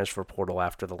entered the transfer portal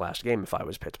after the last game if I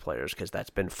was Pitt's players, because that's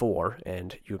been 4,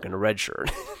 and you're going to redshirt.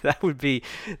 that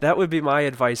would be my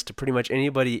advice to pretty much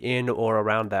anybody in or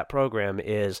around that program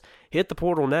is hit the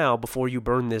portal now before you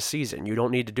burn this season. You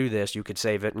don't need to do this. You could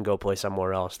save it and go play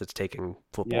somewhere else that's taking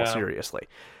football Yeah. seriously.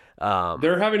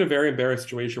 They're having a very embarrassed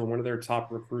situation where one of their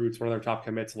top recruits, one of their top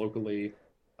commits locally,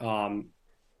 um,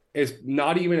 is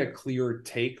not even a clear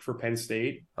take for Penn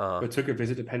State, but took a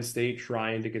visit to Penn State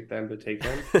trying to get them to take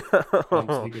him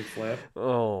so he could flip.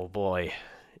 Oh boy,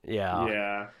 yeah.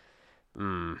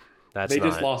 Yeah. That's They not.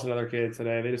 just lost another kid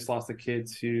today. They just lost a kid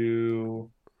to,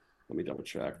 let me double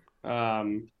check. I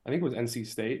think it was NC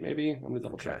State, maybe. I'm gonna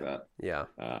double check that. Yeah.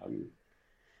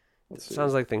 Let's see.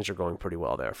 Sounds like things are going pretty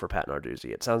well there for Pat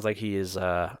Narduzzi. It sounds like he's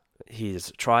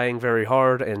trying very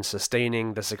hard and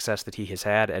sustaining the success that he has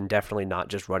had, and definitely not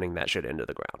just running that shit into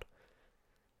the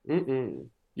ground.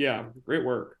 Yeah, great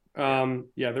work.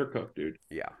 Yeah, they're cooked, dude.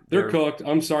 Yeah, They're cooked.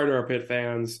 I'm sorry to our Pitt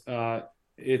fans.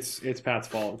 It's Pat's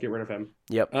fault. Get rid of him.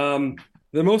 Yep.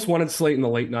 The most wanted slate in the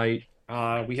late night.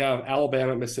 We have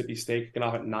Alabama, Mississippi State kicking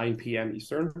off at 9 p.m.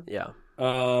 Eastern. Yeah.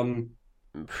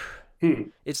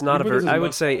 It's not a very. I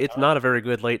would say it's not a very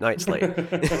good late night slate.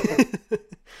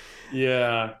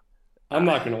 Yeah. I'm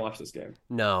not going to watch this game.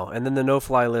 No, and then the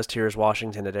no-fly list here is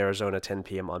Washington at Arizona, 10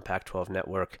 p.m. on Pac-12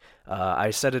 Network.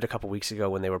 I said it a couple weeks ago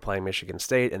when they were playing Michigan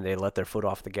State, and they let their foot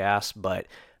off the gas, but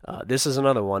this is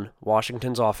another one.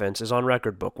 Washington's offense is on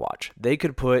record book watch. They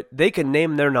can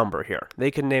name their number here. They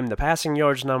can name the passing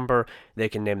yards number. They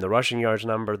can name the rushing yards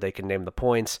number. They can name the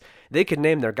points. They can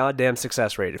name their goddamn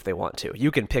success rate if they want to.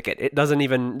 You can pick it.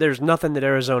 There's nothing that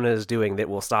Arizona is doing that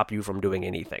will stop you from doing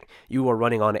anything. You are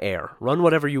running on air. Run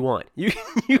whatever you want.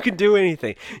 You can do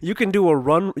anything. You can do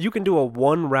a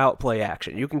one route play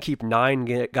action. You can keep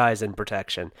 9 guys in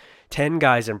protection. 10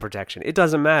 guys in protection. It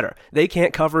doesn't matter. They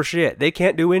can't cover shit. They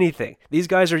can't do anything. These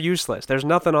guys are useless. There's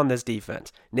nothing on this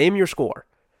defense. Name your score.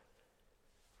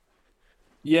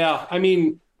 Yeah, I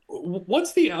mean,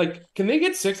 what's the can they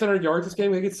get 600 yards this game?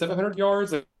 Can they get 700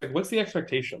 yards? Like, what's the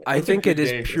expectation? I think it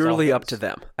is purely up to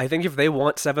them. I think if they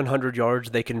want 700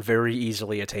 yards, they can very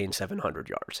easily attain 700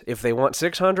 yards. If they want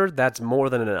 600, that's more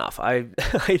than enough. I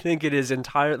think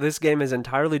this game is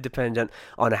entirely dependent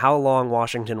on how long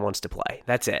Washington wants to play.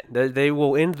 That's it. They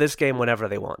will end this game whenever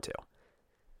they want to.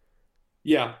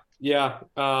 Yeah.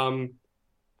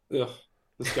 Ugh,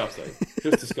 disgusting.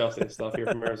 Just disgusting stuff here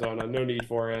from Arizona. No need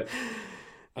for it.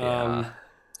 Yeah.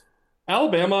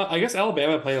 Alabama, I guess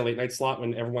Alabama playing a late night slot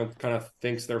when everyone kind of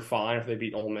thinks they're fine if they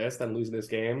beat Ole Miss, then losing this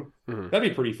game. That'd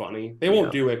be pretty funny. They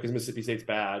won't do it because Mississippi State's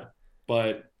bad, but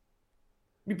it'd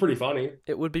be pretty funny.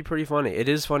 It would be pretty funny. It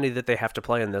is funny that they have to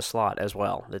play in this slot as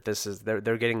well. That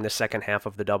they're getting the second half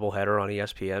of the doubleheader on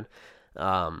ESPN.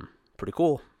 Pretty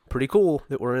cool. Pretty cool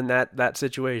that we're in that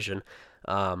situation.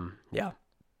 Yeah.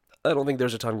 I don't think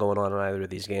there's a ton going on in either of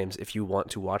these games. If you want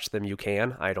to watch them, you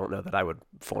can. I don't know that I would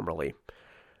formally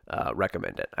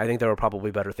recommend it. I think there are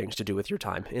probably better things to do with your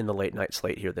time in the late night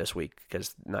slate here this week,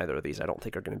 because neither of these I don't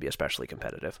think are going to be especially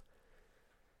competitive.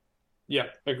 Yeah,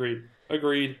 agreed.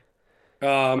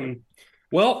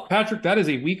 Well, Patrick, that is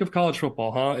a week of college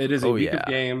football, huh? It is a Oh week of yeah.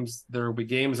 games. There will be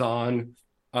games on.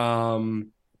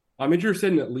 I'm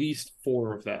interested in at least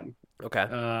four of them. Okay.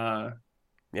 Uh,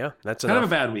 Yeah, that's Kind of a enough.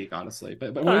 bad week, honestly.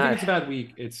 But when I think I it's a bad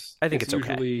week, it's I think it's it's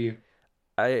okay. usually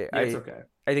I yeah, it's I okay.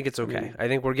 I think it's I okay. mean, I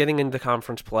think we're getting into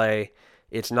conference play.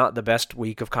 It's not the best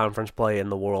week of conference play in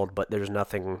the world, but there's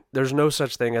no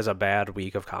such thing as a bad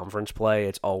week of conference play.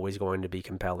 It's always going to be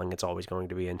compelling. It's always going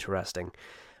to be interesting.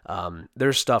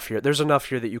 There's stuff here. There's enough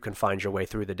here that you can find your way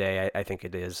through the day. I think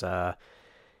it is.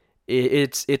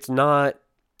 It's not.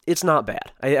 It's not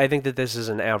bad. I think that this is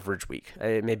an average week.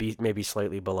 Maybe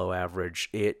slightly below average.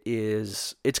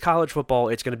 It's college football.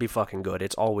 It's going to be fucking good.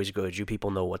 It's always good. You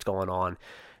people know what's going on.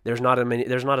 There's not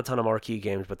a ton of marquee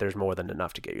games, but there's more than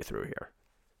enough to get you through here.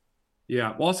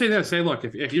 yeah. Well, I'll say this. Say, look,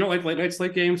 if you don't like late night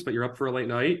slate games, but you're up for a late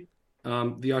night,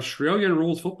 the Australian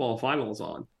rules football final is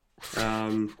on.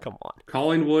 Come on.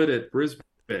 Collingwood at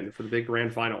Brisbane for the big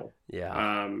grand final.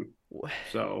 Yeah.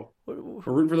 So What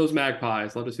we're rooting for those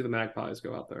Magpies. Love to see the Magpies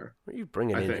go out there. are you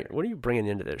bringing I in here? think. What are you bringing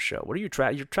into this show? What are you're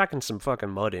tracking some fucking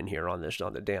mud in here on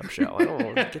the damn show. I don't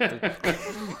know. Get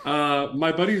the...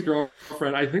 My buddy's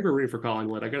girlfriend. I think we're rooting for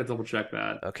Collingwood. I got to double check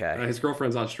that. Okay. His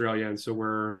girlfriend's Australian, so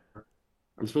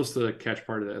I'm supposed to catch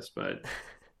part of this, but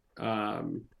I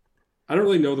don't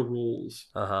really know the rules.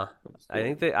 Uh-huh. I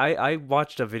think that I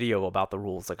watched a video about the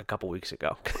rules like a couple weeks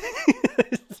ago.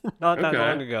 Not that Okay.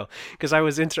 long ago, because I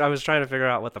was trying to figure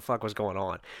out what the fuck was going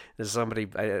on. There's somebody,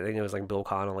 I think it was like Bill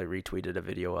Connolly, retweeted a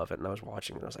video of it, and I was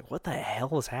watching it, and I was like, what the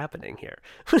hell is happening here?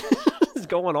 What's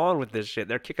going on with this shit?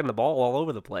 They're kicking the ball all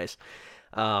over the place.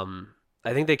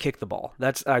 I think they kick the ball.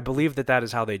 I believe that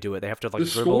is how they do it. They have to like The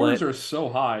dribble it. scores are so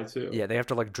high too. Yeah, they have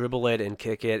to like dribble it and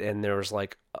kick it, and there's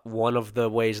like one of the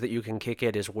ways that you can kick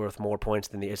it is worth more points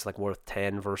than it's like worth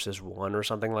 10 versus 1 or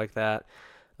something like that.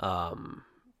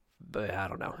 But I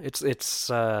don't know.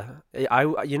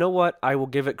 You know what? I will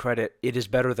give it credit. It is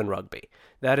better than rugby.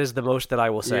 That is the most that I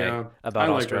will say Yeah, about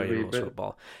I like Australian rugby, rules but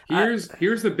football.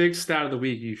 here's the big stat of the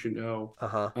week you should know.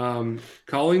 Uh-huh.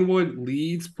 Collingwood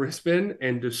leads Brisbane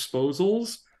in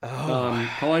disposals. Oh,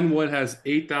 Collingwood has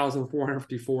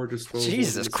 8,454 disposals in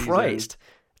Jesus the season. Christ.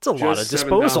 It's a lot of Just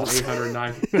disposals.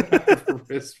 7,809 for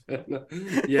Brisbane.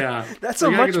 Yeah. That's So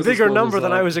a you gotta much get those bigger disposals number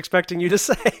than I up. was expecting you to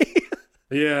say.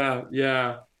 Yeah.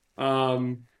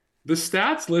 The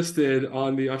stats listed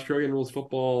on the Australian rules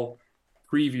football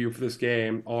preview for this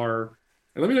game are,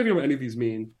 and let me know if you know what any of these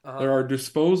mean. Uh-huh. There are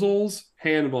disposals,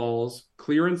 handballs,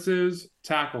 clearances,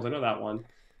 tackles. I know that one.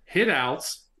 Hit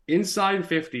outs, inside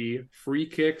 50, free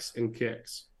kicks, and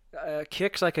kicks.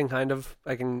 Kicks I can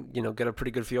get a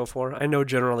pretty good feel for. I know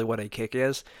generally what a kick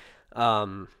is.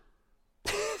 Um,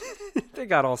 they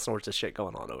got all sorts of shit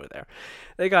going on over there.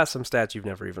 They got some stats you've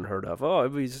never even heard of. Oh,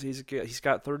 he's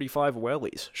got 35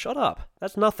 wellies. Shut up.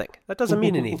 That's nothing. That doesn't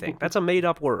mean anything. That's a made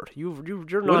up word. You're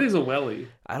not. What is a welly?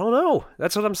 I don't know.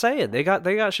 That's what I'm saying. They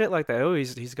got shit like that. Oh,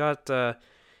 he's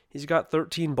got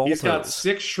 13 ball He's got toes.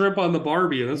 6 shrimp on the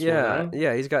Barbie in this one, huh?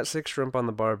 Yeah, he's got 6 shrimp on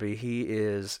the Barbie.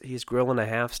 He's grilling a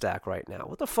half stack right now.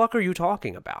 What the fuck are you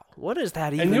talking about? What does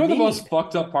that even And you know what the mean? most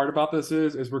fucked up part about this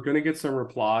is we're going to get some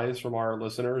replies from our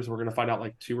listeners. We're going to find out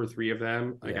like 2 or 3 of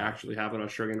them Yeah. actually have an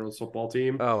Australian rules football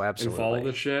team Oh, and absolutely. follow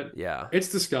this shit. Yeah. It's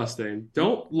disgusting.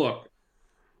 Don't look.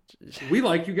 We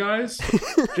like you guys.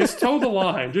 Just toe the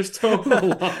line. Just toe the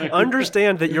line.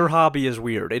 Understand that your hobby is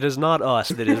weird. It is not us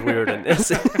that is weird in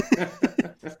this.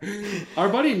 Our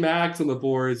buddy Max on the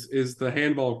boards is the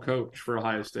handball coach for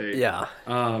Ohio State. Yeah.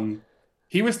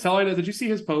 He was telling us, did you see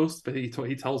his post? But he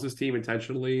tells his team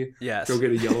intentionally Yes. go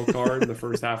get a yellow card in the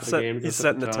first half of the game. to He's set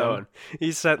setting the tone.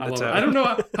 He's setting I the love tone. it. I don't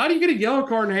know. How do you get a yellow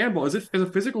card in handball? Is it a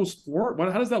physical sport?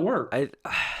 How does that work?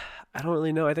 I don't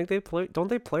really know. I think don't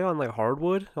they play on like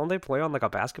hardwood? Don't they play on like a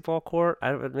basketball court?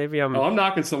 Maybe I'm Oh, I'm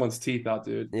knocking someone's teeth out,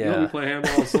 dude. You know Yeah. when we play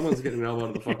handball, someone's getting an elbow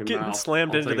to the fucking getting mouth.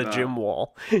 slammed I'll into the take gym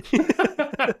wall.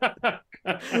 that.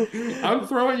 I'm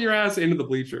throwing your ass into the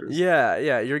bleachers.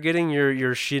 Yeah, you're getting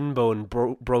your shin bone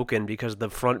broken because the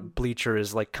front bleacher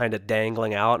is like kind of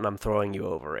dangling out, and I'm throwing you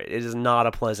over it. It is not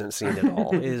a pleasant scene at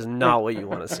all. It is not what you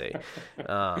want to see.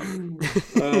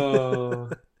 Oh.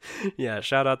 Yeah,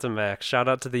 shout out to Max. Shout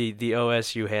out to the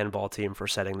OSU handball team for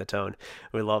setting the tone.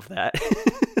 We love that.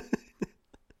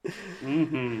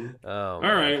 Mm-hmm. Oh, All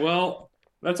right. Well,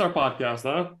 that's our podcast,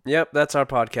 huh? Yep, that's our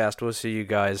podcast. We'll see you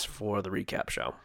guys for the recap show.